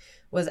received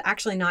was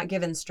actually not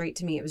given straight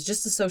to me. It was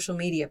just a social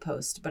media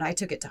post, but I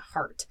took it to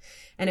heart.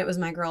 And it was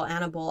my girl,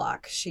 Anna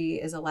Bullock. She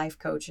is a life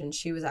coach, and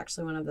she was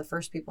actually one of the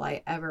first people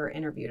I ever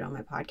interviewed on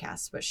my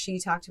podcast. But she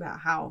talked about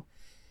how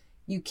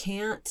you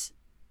can't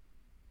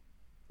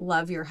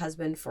love your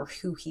husband for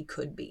who he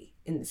could be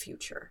in the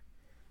future.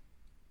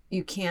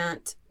 You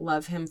can't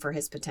love him for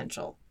his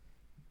potential.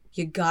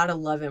 You gotta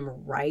love him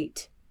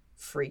right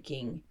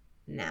freaking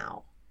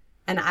now.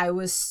 And I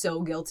was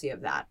so guilty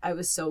of that. I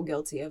was so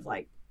guilty of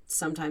like,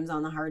 sometimes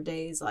on the hard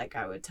days, like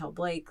I would tell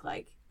Blake,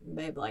 like,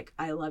 babe, like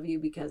I love you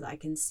because I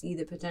can see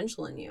the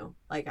potential in you.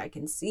 Like I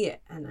can see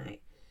it.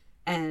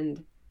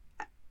 And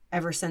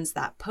ever since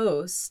that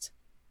post,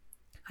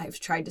 I've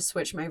tried to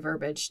switch my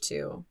verbiage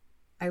to,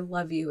 I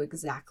love you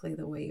exactly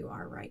the way you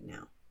are right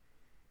now.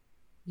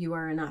 You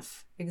are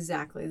enough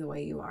exactly the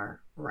way you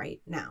are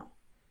right now.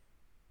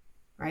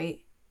 Right?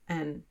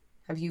 And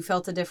have you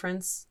felt a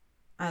difference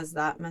as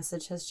that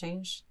message has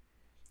changed?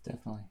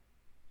 Definitely.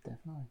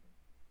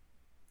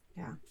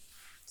 Yeah.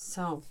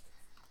 So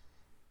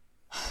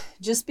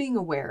just being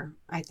aware,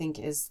 I think,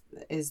 is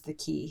the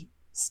key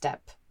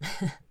step,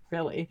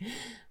 really.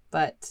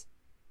 But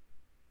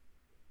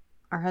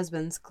our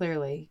husbands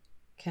clearly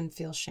can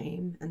feel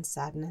shame and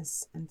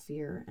sadness and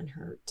fear and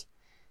hurt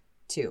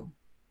too.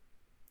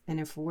 And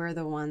if we're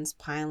the ones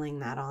piling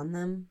that on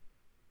them,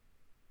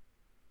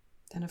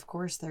 then of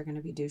course they're going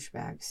to be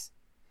douchebags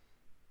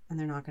and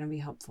they're not going to be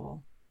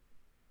helpful.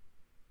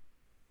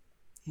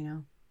 You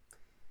know?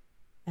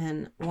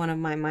 And one of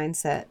my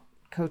mindset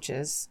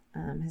coaches,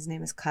 his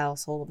name is Kyle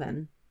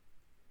Sullivan.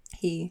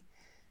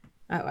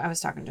 I was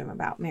talking to him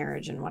about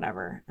marriage and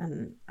whatever.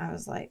 And I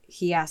was like,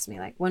 he asked me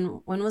like,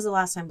 when was the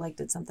last time Blake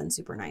did something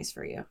super nice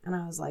for you? And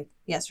I was like,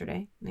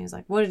 yesterday. And he was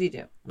like, what did he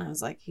do? And I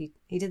was like, he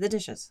did the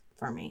dishes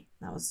for me.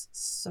 That was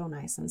so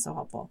nice and so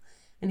helpful.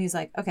 And he's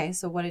like, okay,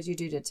 so what did you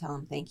do to tell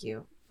him thank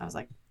you? I was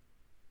like,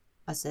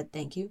 I said,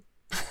 thank you.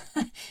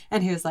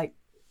 And he was like,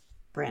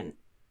 Bryn.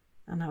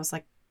 And I was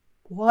like,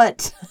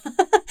 what?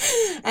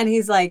 And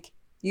he's like,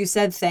 you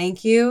said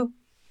thank you?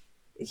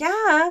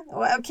 Yeah.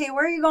 Okay,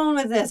 where are you going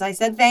with this? I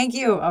said thank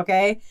you,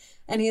 okay?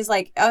 And he's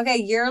like, okay,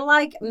 you're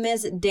like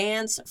Miss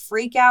Dance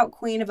Freak Out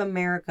Queen of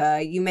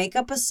America. You make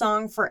up a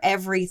song for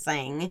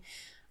everything.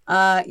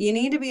 You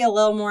need to be a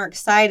little more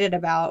excited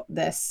about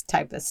this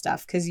type of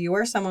stuff because you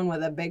are someone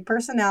with a big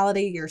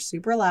personality. You're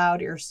super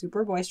loud. You're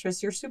super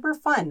boisterous. You're super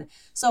fun.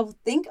 So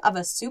think of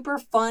a super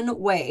fun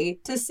way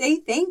to say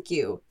thank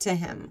you to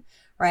him,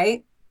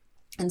 right?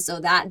 And so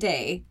that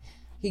day,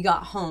 Blake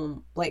got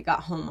home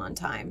on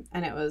time,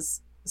 and it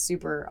was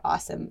super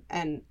awesome.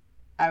 And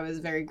I was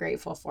very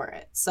grateful for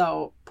it.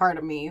 So part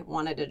of me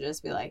wanted to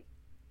just be like,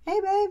 hey,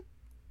 babe,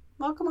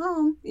 welcome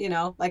home, you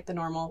know, like the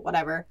normal,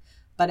 whatever.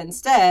 But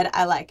instead,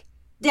 I like,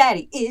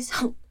 Daddy is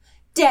home.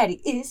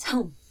 Daddy is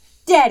home.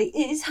 Daddy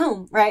is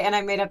home. Right? And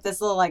I made up this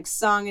little like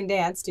song and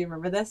dance. Do you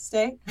remember this,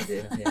 Day? I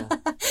do, yeah.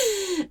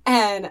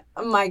 And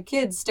my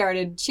kids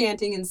started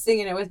chanting and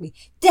singing it with me.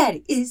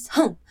 Daddy is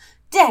home.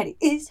 Daddy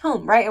is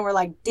home, right? And we're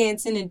like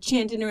dancing and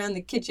chanting around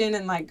the kitchen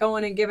and like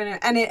going and giving it.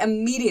 And it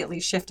immediately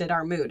shifted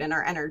our mood and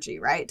our energy,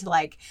 right? To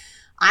like,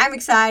 I'm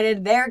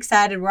excited. They're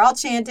excited. We're all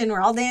chanting.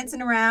 We're all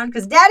dancing around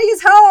because Daddy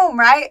is home,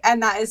 right?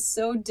 And that is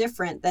so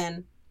different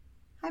than,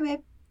 hi,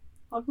 babe.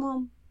 Welcome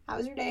home. How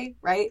was your day,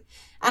 right?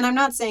 And I'm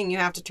not saying you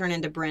have to turn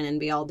into Bryn and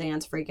be all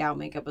dance, freak out,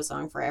 make up a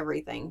song for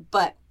everything.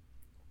 But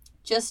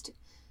just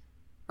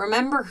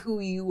remember who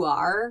you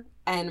are.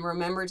 And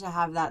remember to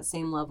have that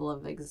same level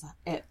of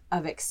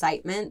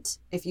excitement.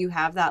 If you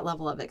have that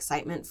level of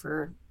excitement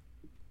for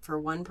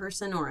one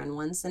person or in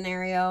one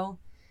scenario,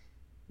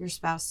 your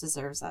spouse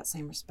deserves that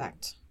same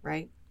respect,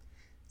 right?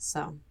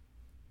 So.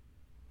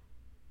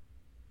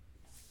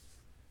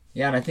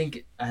 Yeah, and I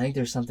think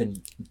there's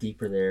something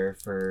deeper there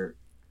for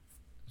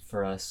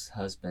us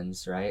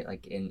husbands, right?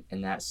 Like in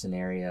that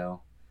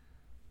scenario,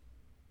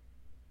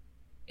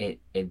 it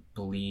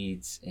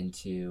bleeds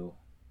into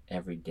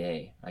every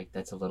day. Like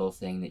that's a little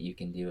thing that you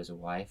can do as a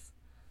wife,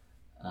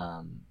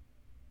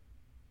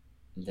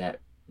 that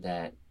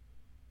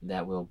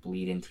will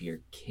bleed into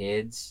your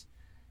kids,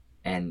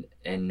 and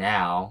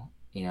now,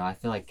 you know, I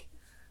feel like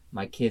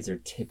my kids are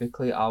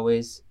typically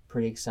always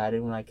pretty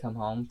excited when I come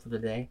home for the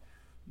day,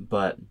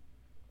 but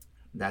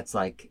that's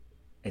like,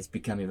 it's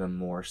become even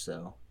more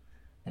so,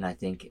 and I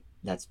think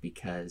that's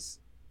because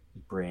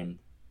Bryn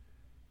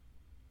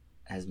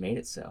has made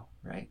it so,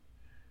 right?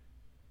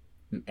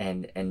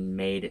 And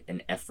made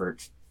an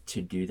effort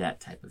to do that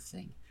type of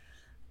thing,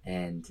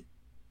 and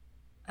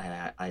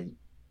I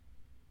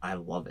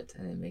love it,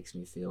 and it makes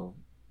me feel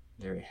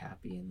very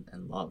happy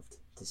and loved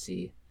to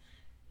see,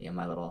 you know,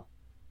 my little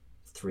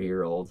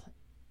 3-year-old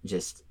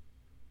just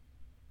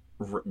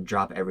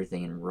drop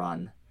everything and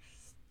run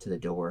to the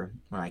door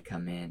when I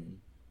come in,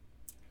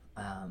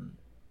 and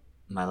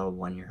my little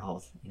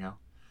 1-year-old, you know,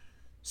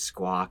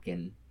 squawk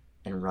and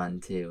run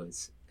too.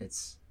 It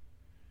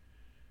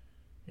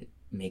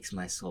makes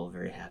my soul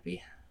very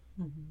happy.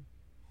 Mm-hmm.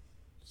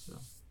 So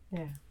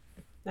yeah,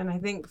 and I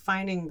think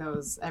finding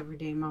those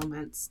everyday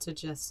moments to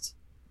just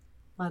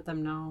let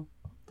them know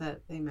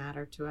that they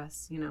matter to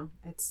us, you know,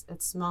 it's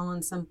small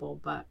and simple,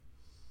 but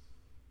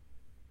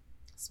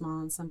small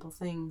and simple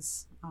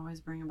things always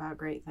bring about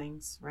great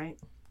things, right?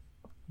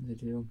 they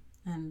do.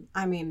 And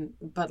I mean,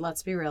 but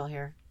let's be real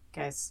here,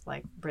 guys.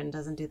 Like, Bryn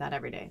doesn't do that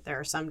every day. There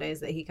are some days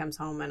that he comes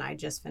home and I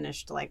just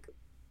finished like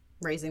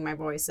raising my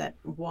voice at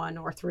 1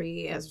 or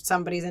 3 as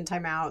somebody's in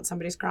timeout,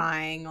 somebody's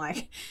crying,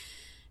 like,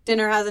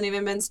 dinner hasn't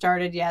even been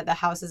started yet. The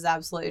house is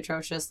absolutely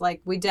atrocious.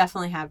 Like, we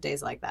definitely have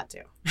days like that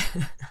too.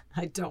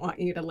 I don't want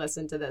you to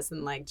listen to this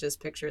and like just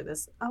picture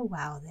this. Oh,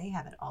 wow, they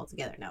have it all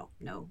together.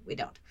 No, we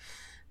don't.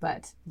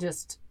 But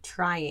just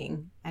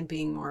trying and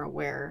being more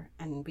aware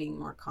and being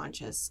more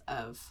conscious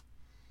of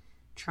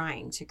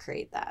trying to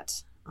create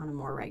that on a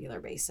more regular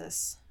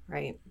basis,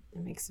 right? It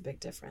makes a big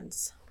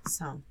difference.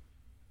 So.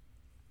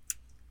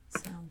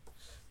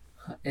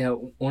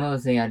 One other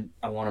thing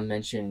I want to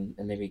mention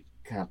and maybe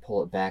kind of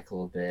pull it back a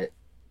little bit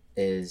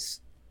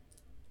is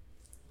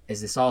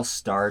this all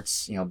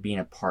starts, being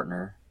a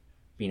partner,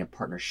 being a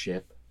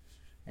partnership,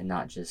 and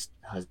not just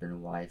husband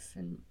and wife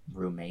and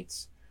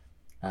roommates.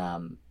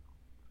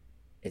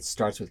 It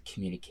starts with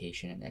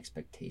communication and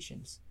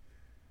expectations.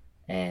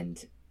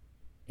 And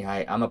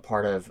I'm a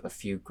part of a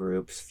few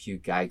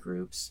guy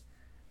groups,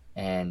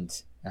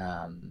 and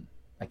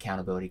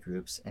accountability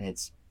groups, and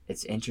it's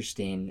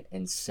interesting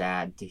and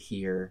sad to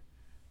hear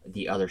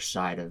the other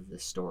side of the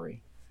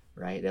story,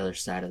 right? The other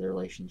side of the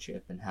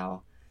relationship, and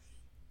how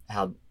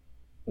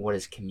what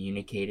is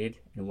communicated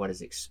and what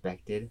is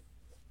expected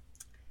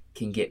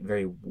can get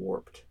very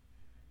warped.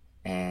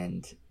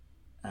 And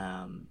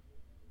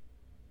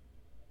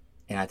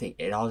I think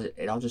it all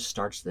just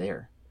starts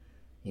there.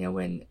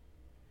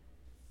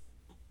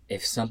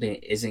 If something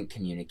isn't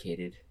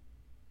communicated,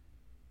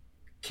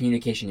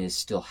 communication is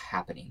still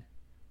happening,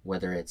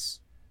 whether it's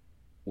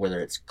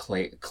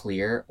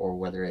clear or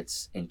whether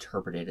it's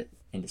interpreted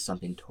into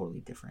something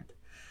totally different.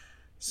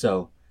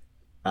 So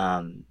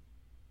maybe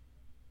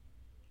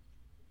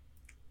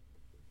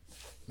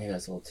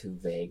that's a little too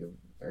vague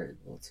or a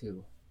little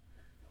too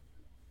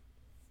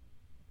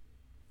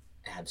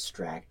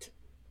abstract.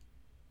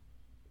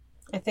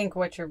 I think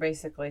what you're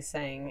basically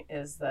saying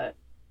is that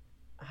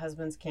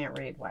husbands can't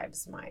read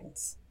wives'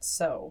 minds.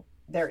 So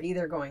they're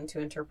either going to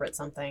interpret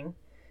something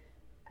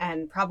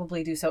and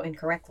probably do so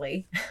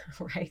incorrectly,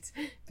 right?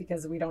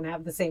 Because we don't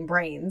have the same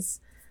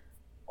brains.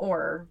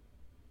 Or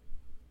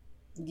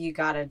you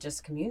gotta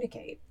just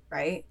communicate,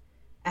 right?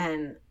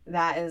 And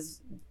that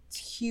is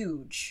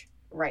huge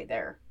right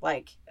there.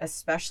 Like,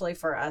 especially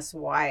for us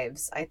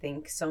wives, I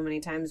think so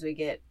many times we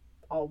get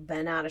all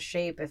bent out of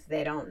shape if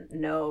they don't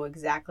know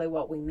exactly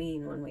what we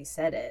mean when we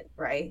said it,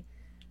 right?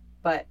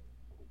 But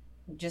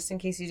just in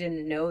case you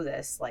didn't know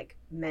this, like,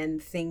 men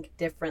think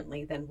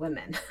differently than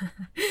women.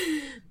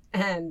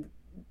 And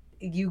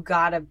you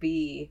gotta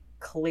be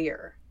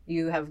clear.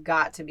 You have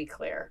got to be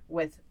clear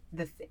with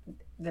the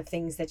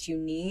things that you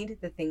need,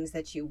 the things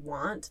that you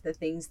want, the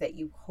things that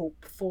you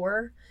hope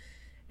for.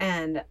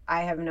 And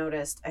I have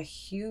noticed a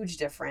huge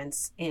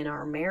difference in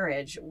our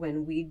marriage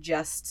when we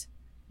just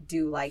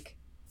do, like,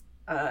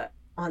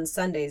 on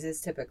Sundays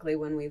is typically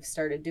when we've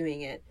started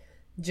doing it,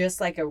 just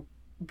like a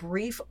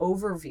brief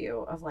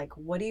overview of, like,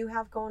 what do you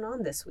have going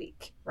on this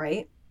week,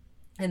 right?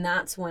 And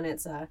that's when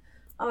it's oh,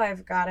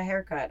 I've got a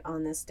haircut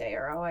on this day,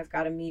 or oh, I've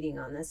got a meeting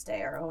on this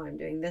day, or oh, I'm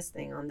doing this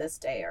thing on this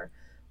day, or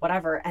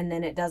whatever. And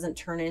then it doesn't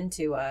turn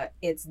into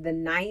it's the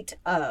night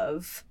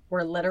of,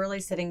 we're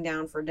literally sitting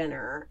down for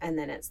dinner, and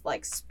then it's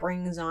like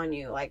springs on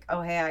you like,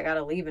 oh, hey, I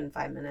gotta leave in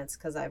 5 minutes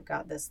because I've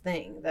got this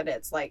thing. That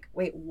it's like,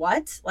 wait,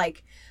 what?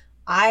 Like,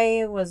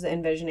 I was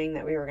envisioning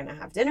that we were going to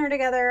have dinner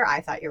together.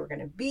 I thought you were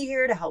going to be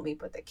here to help me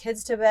put the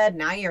kids to bed.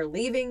 Now you're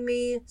leaving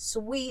me.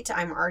 Sweet.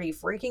 I'm already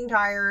freaking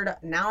tired.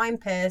 Now I'm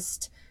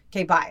pissed.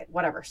 Okay, bye.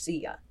 Whatever.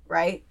 See ya.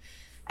 Right?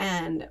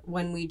 And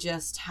when we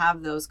just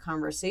have those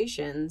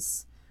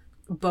conversations,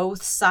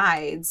 both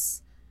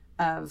sides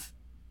of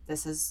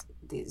these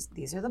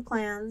are the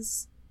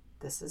plans.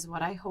 This is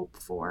what I hope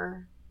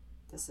for.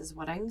 This is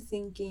what I'm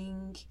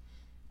thinking.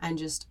 And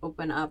just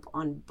open up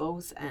on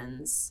both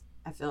ends.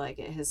 I feel like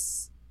it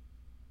has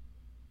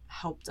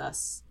helped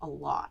us a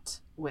lot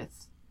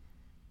with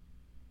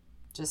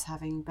just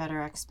having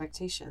better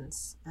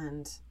expectations.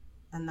 And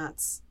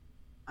that's,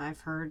 I've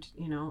heard,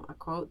 a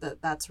quote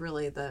that's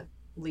really the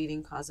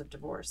leading cause of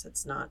divorce.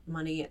 It's not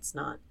money. It's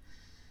not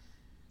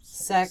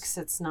sex.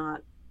 It's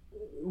not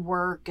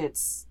work.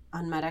 It's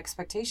unmet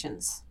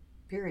expectations,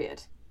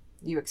 period.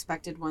 You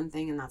expected one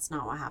thing and that's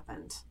not what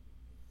happened.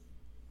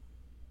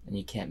 And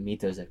you can't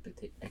meet those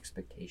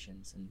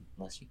expectations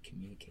unless you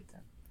communicate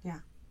them.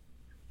 Yeah.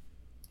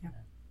 Yep.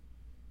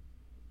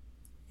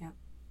 Yep.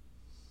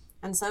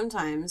 And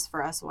sometimes,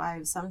 for us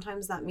wives,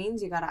 sometimes that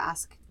means you got to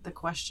ask the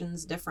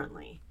questions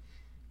differently.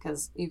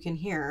 Because you can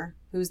hear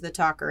who's the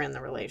talker in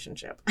the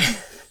relationship.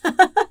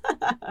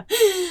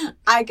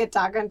 I could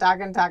talk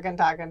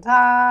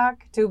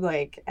to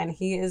Blake, and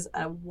he is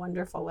a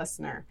wonderful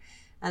listener.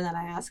 And then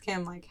I ask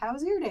him, like, how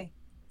was your day?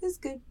 It's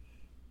good.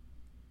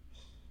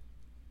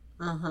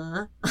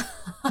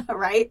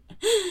 Right?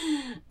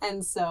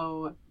 And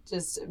so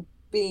just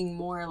being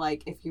more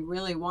like, if you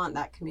really want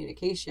that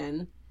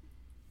communication,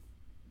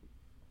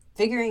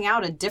 figuring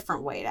out a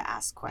different way to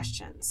ask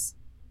questions.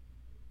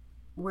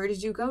 Where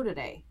did you go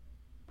today?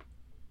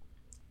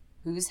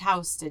 Whose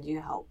house did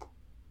you help?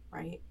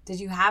 Right? Did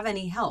you have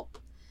any help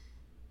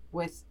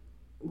with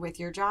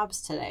your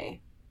jobs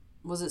today?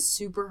 Was it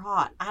super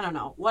hot? I don't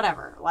know.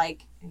 Whatever.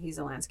 Like, he's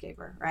a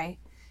landscaper, right?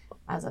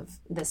 as of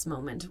this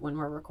moment when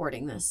we're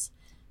recording this.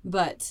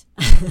 But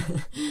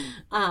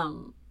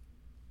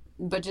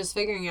but just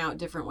figuring out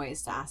different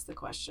ways to ask the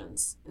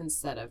questions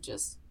instead of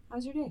just,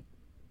 how's your day?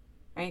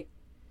 Right?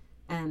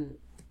 And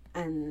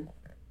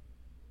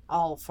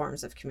all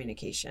forms of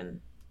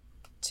communication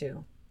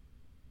too.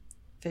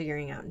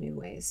 Figuring out new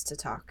ways to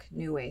talk,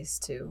 new ways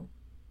to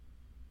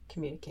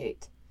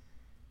communicate,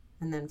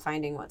 and then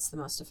finding what's the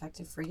most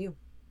effective for you.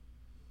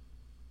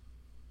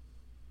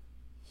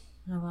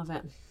 I love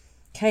it.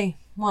 Okay,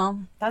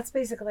 well, that's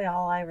basically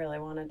all I really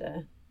wanted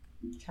to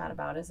chat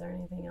about. Is there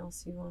anything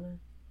else you want to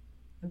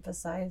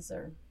emphasize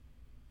or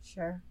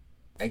share?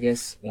 I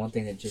guess one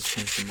thing that just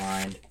comes to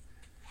mind,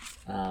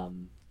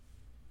 and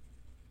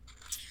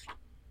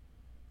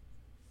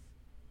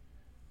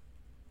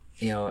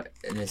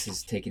this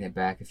is taking it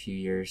back a few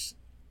years,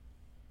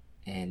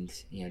 and,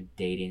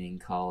 dating in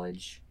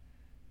college,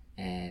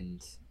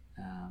 and,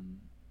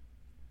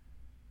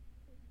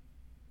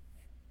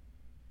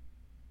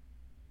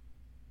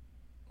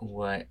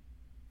 what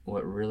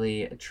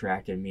really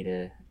attracted me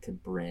to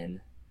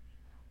Bryn,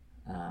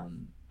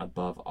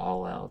 above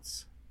all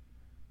else,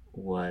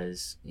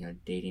 was,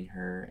 dating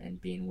her and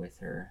being with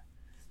her.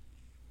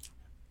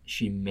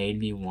 She made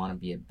me want to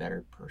be a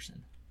better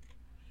person.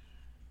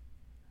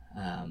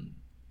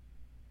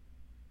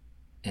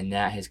 And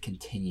that has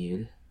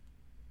continued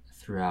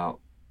throughout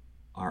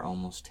our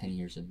almost 10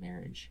 years of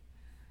marriage.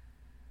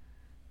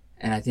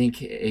 And I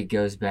think it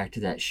goes back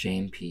to that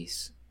shame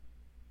piece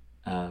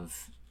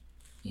of,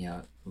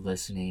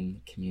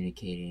 listening,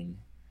 communicating,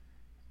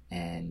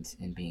 and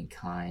being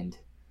kind.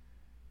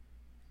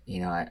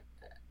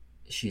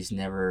 She's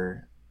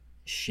never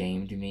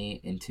shamed me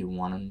into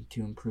wanting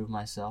to improve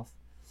myself.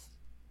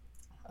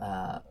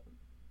 But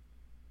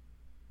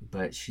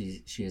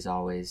she is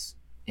always,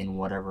 in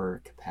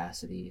whatever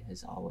capacity,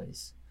 has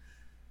always,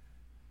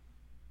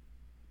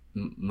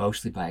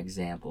 mostly by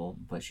example,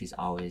 but she's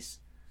always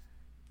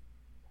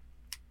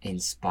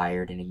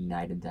inspired and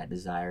ignited that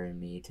desire in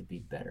me to be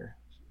better,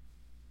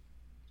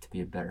 to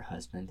be a better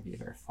husband, to be a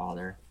better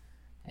father.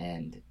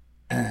 And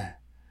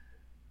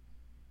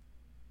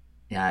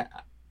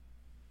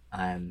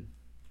I'm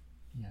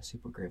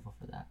super grateful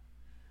for that,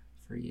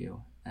 for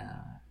you.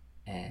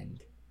 And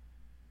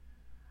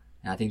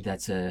I think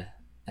that's a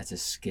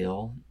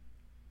skill,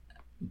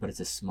 but it's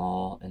a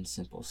small and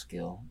simple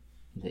skill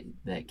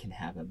that can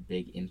have a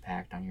big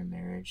impact on your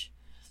marriage.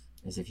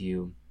 Is if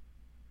you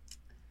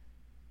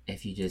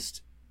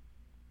just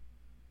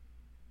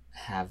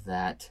have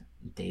that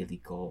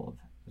daily goal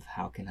of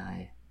how can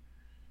I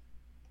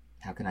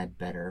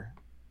better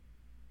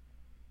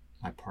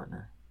my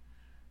partner?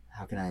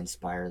 How can I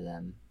inspire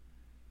them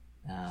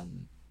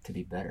to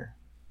be better,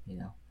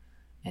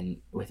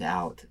 and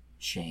without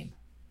shame.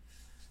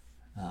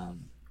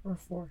 Or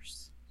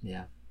force.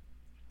 Yeah.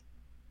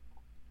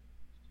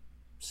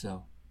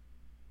 So.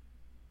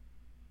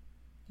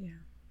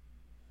 Yeah.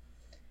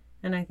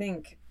 And I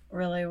think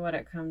really what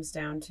it comes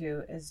down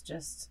to is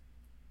just,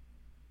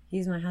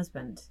 he's my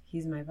husband.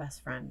 He's my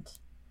best friend.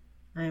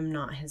 I am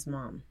not his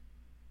mom.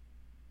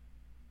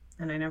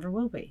 And I never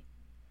will be.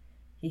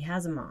 He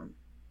has a mom.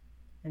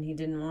 And he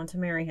didn't want to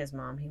marry his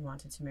mom. He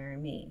wanted to marry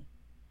me,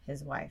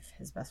 his wife,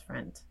 his best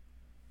friend.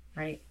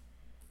 Right?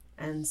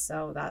 And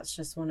so that's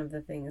just one of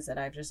the things that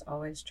I've just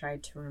always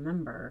tried to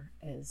remember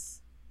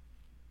is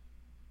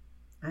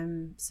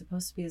I'm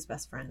supposed to be his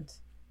best friend.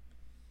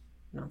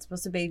 I'm not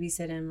supposed to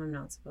babysit him. I'm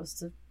not supposed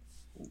to,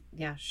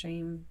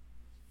 shame,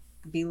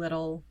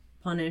 belittle,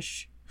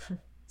 punish.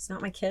 He's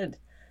not my kid.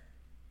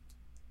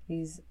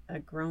 He's a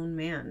grown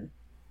man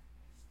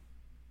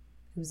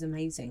who's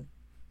amazing.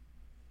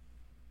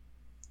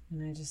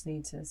 And I just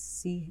need to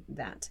see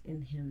that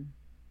in him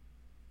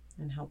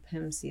and help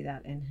him see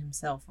that in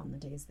himself on the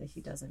days that he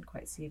doesn't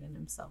quite see it in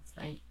himself,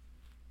 right?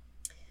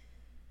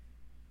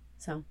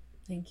 So,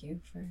 thank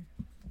you for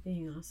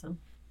being awesome.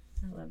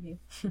 I love you.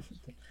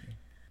 Thank you.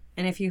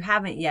 And if you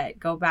haven't yet,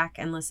 go back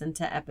and listen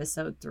to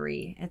episode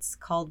 3. It's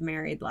called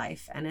Married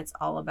Life, and it's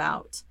all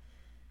about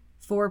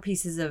 4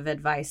 pieces of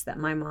advice that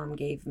my mom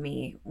gave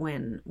me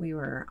when we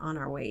were on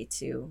our way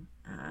to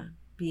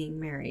being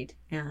married.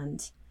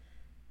 And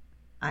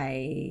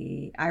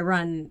I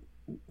run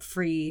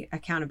free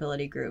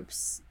accountability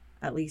groups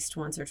at least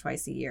once or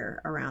twice a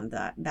year around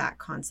that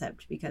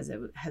concept because it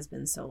has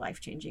been so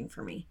life-changing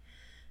for me.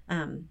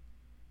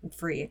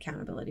 Free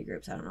accountability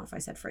groups. I don't know if I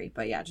said free,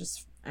 but yeah,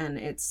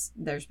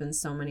 there's been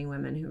so many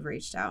women who've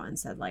reached out and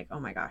said like, oh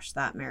my gosh,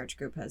 that marriage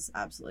group has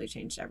absolutely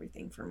changed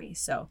everything for me.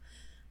 So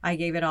I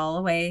gave it all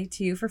away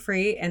to you for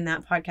free in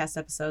that podcast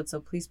episode. So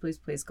please, please,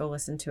 please go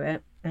listen to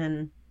it.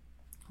 And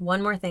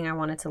one more thing I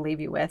wanted to leave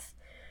you with.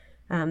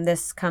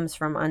 This comes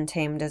from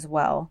Untamed as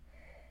well.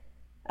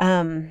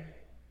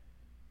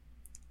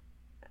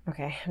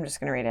 Okay, I'm just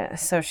going to read it.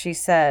 So she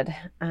said,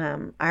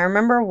 I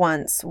remember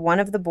once one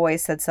of the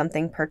boys said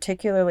something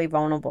particularly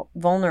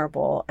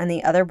vulnerable, and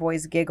the other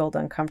boys giggled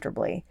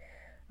uncomfortably.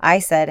 I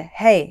said,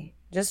 hey,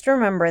 just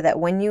remember that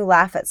when you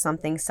laugh at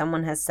something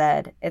someone has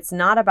said, it's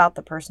not about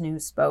the person who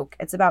spoke.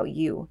 It's about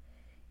you.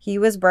 He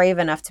was brave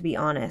enough to be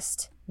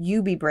honest.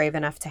 You be brave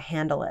enough to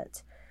handle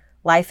it.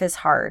 Life is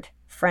hard.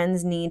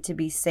 Friends need to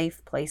be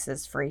safe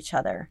places for each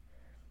other.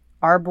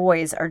 Our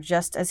boys are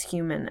just as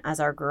human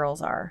as our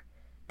girls are.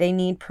 They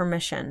need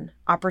permission,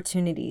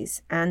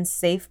 opportunities, and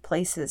safe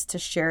places to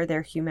share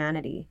their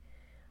humanity.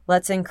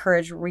 Let's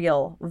encourage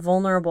real,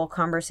 vulnerable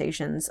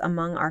conversations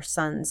among our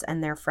sons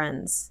and their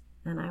friends.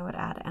 And I would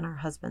add, and our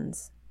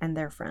husbands and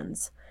their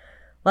friends.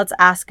 Let's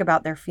ask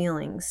about their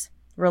feelings,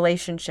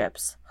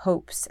 relationships,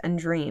 hopes, and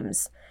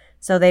dreams,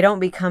 so they don't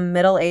become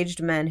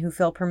middle-aged men who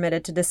feel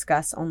permitted to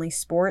discuss only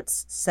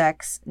sports,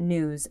 sex,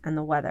 news, and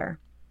the weather.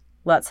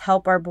 Let's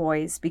help our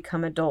boys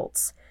become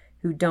adults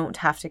who don't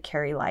have to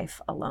carry life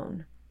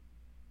alone.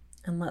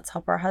 And let's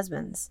help our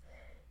husbands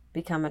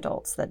become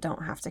adults that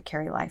don't have to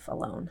carry life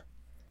alone.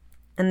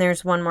 And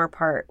there's one more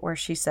part where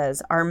she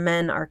says, our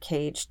men are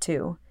caged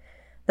too.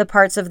 The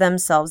parts of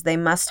themselves they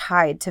must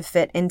hide to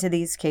fit into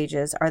these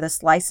cages are the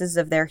slices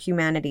of their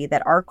humanity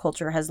that our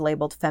culture has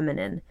labeled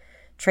feminine.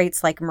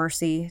 Traits like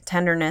mercy,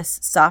 tenderness,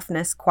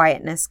 softness,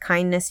 quietness,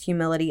 kindness,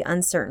 humility,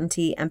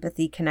 uncertainty,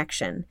 empathy,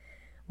 connection.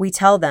 We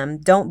tell them,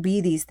 don't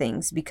be these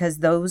things because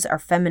those are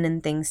feminine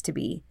things to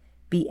be.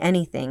 Be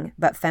anything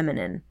but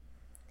feminine.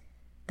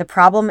 The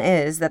problem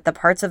is that the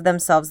parts of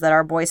themselves that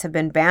our boys have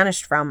been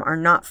banished from are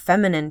not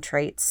feminine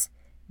traits.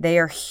 They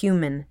are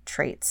human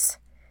traits.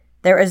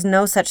 There is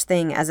no such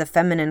thing as a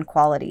feminine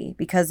quality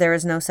because there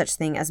is no such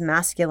thing as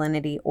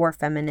masculinity or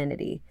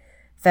femininity.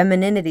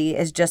 Femininity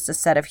is just a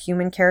set of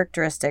human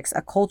characteristics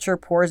a culture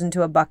pours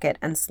into a bucket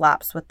and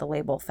slaps with the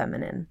label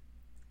feminine.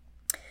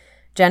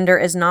 Gender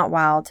is not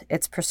wild,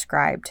 it's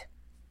prescribed.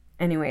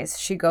 Anyways,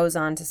 she goes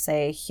on to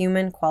say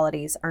human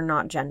qualities are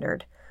not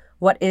gendered.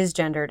 What is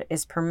gendered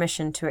is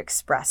permission to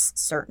express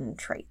certain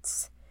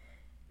traits.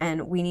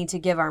 And we need to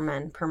give our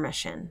men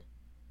permission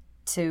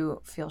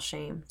to feel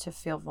shame, to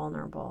feel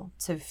vulnerable,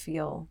 to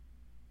feel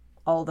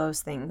all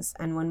those things.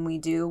 And when we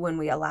do, when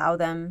we allow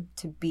them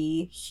to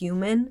be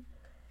human,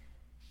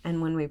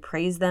 and when we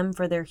praise them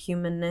for their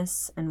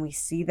humanness and we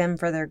see them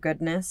for their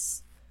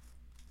goodness,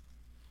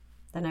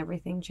 then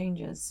everything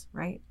changes,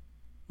 right?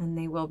 And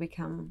they will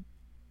become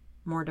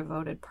more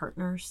devoted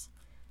partners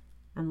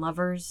and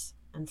lovers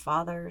and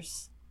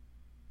fathers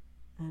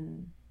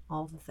and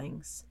all the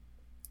things.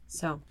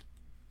 So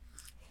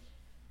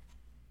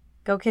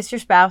go kiss your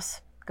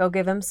spouse. Go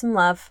give him some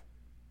love.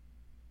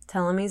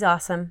 Tell him he's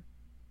awesome.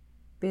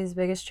 Be his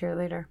biggest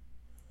cheerleader.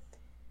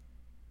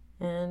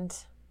 And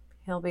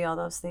he'll be all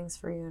those things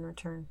for you in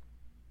return.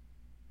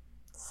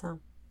 So,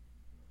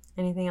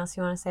 anything else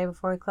you want to say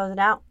before we close it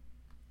out?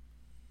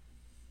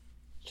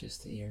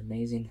 Just that you're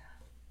amazing.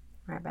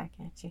 Right back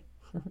at you.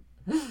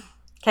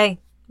 Okay,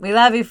 we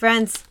love you,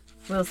 friends.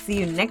 We'll see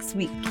you next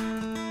week.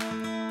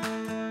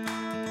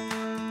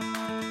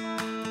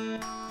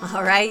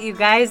 All right, you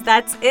guys,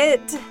 that's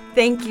it.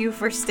 Thank you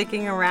for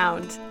sticking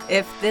around.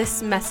 If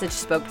this message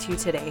spoke to you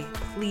today,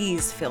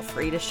 please feel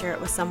free to share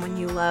it with someone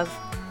you love.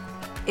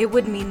 It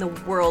would mean the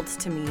world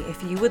to me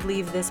if you would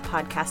leave this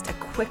podcast a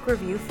quick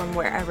review from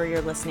wherever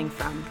you're listening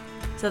from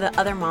so that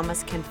other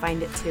mamas can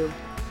find it too.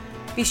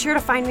 Be sure to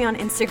find me on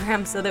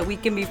Instagram so that we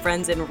can be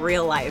friends in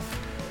real life.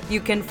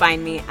 You can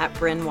find me at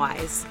Bryn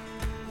Wise.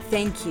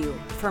 Thank you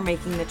for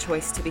making the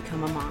choice to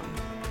become a mom.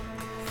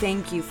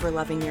 Thank you for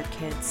loving your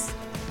kids.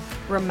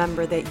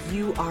 Remember that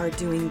you are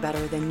doing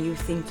better than you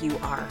think you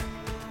are.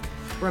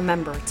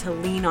 Remember to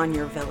lean on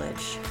your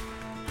village.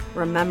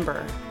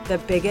 Remember, the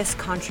biggest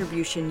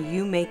contribution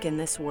you make in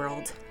this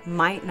world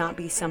might not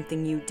be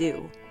something you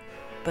do,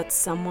 but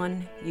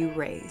someone you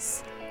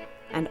raise.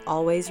 And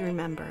always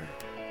remember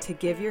to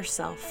give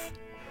yourself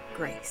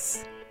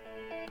grace.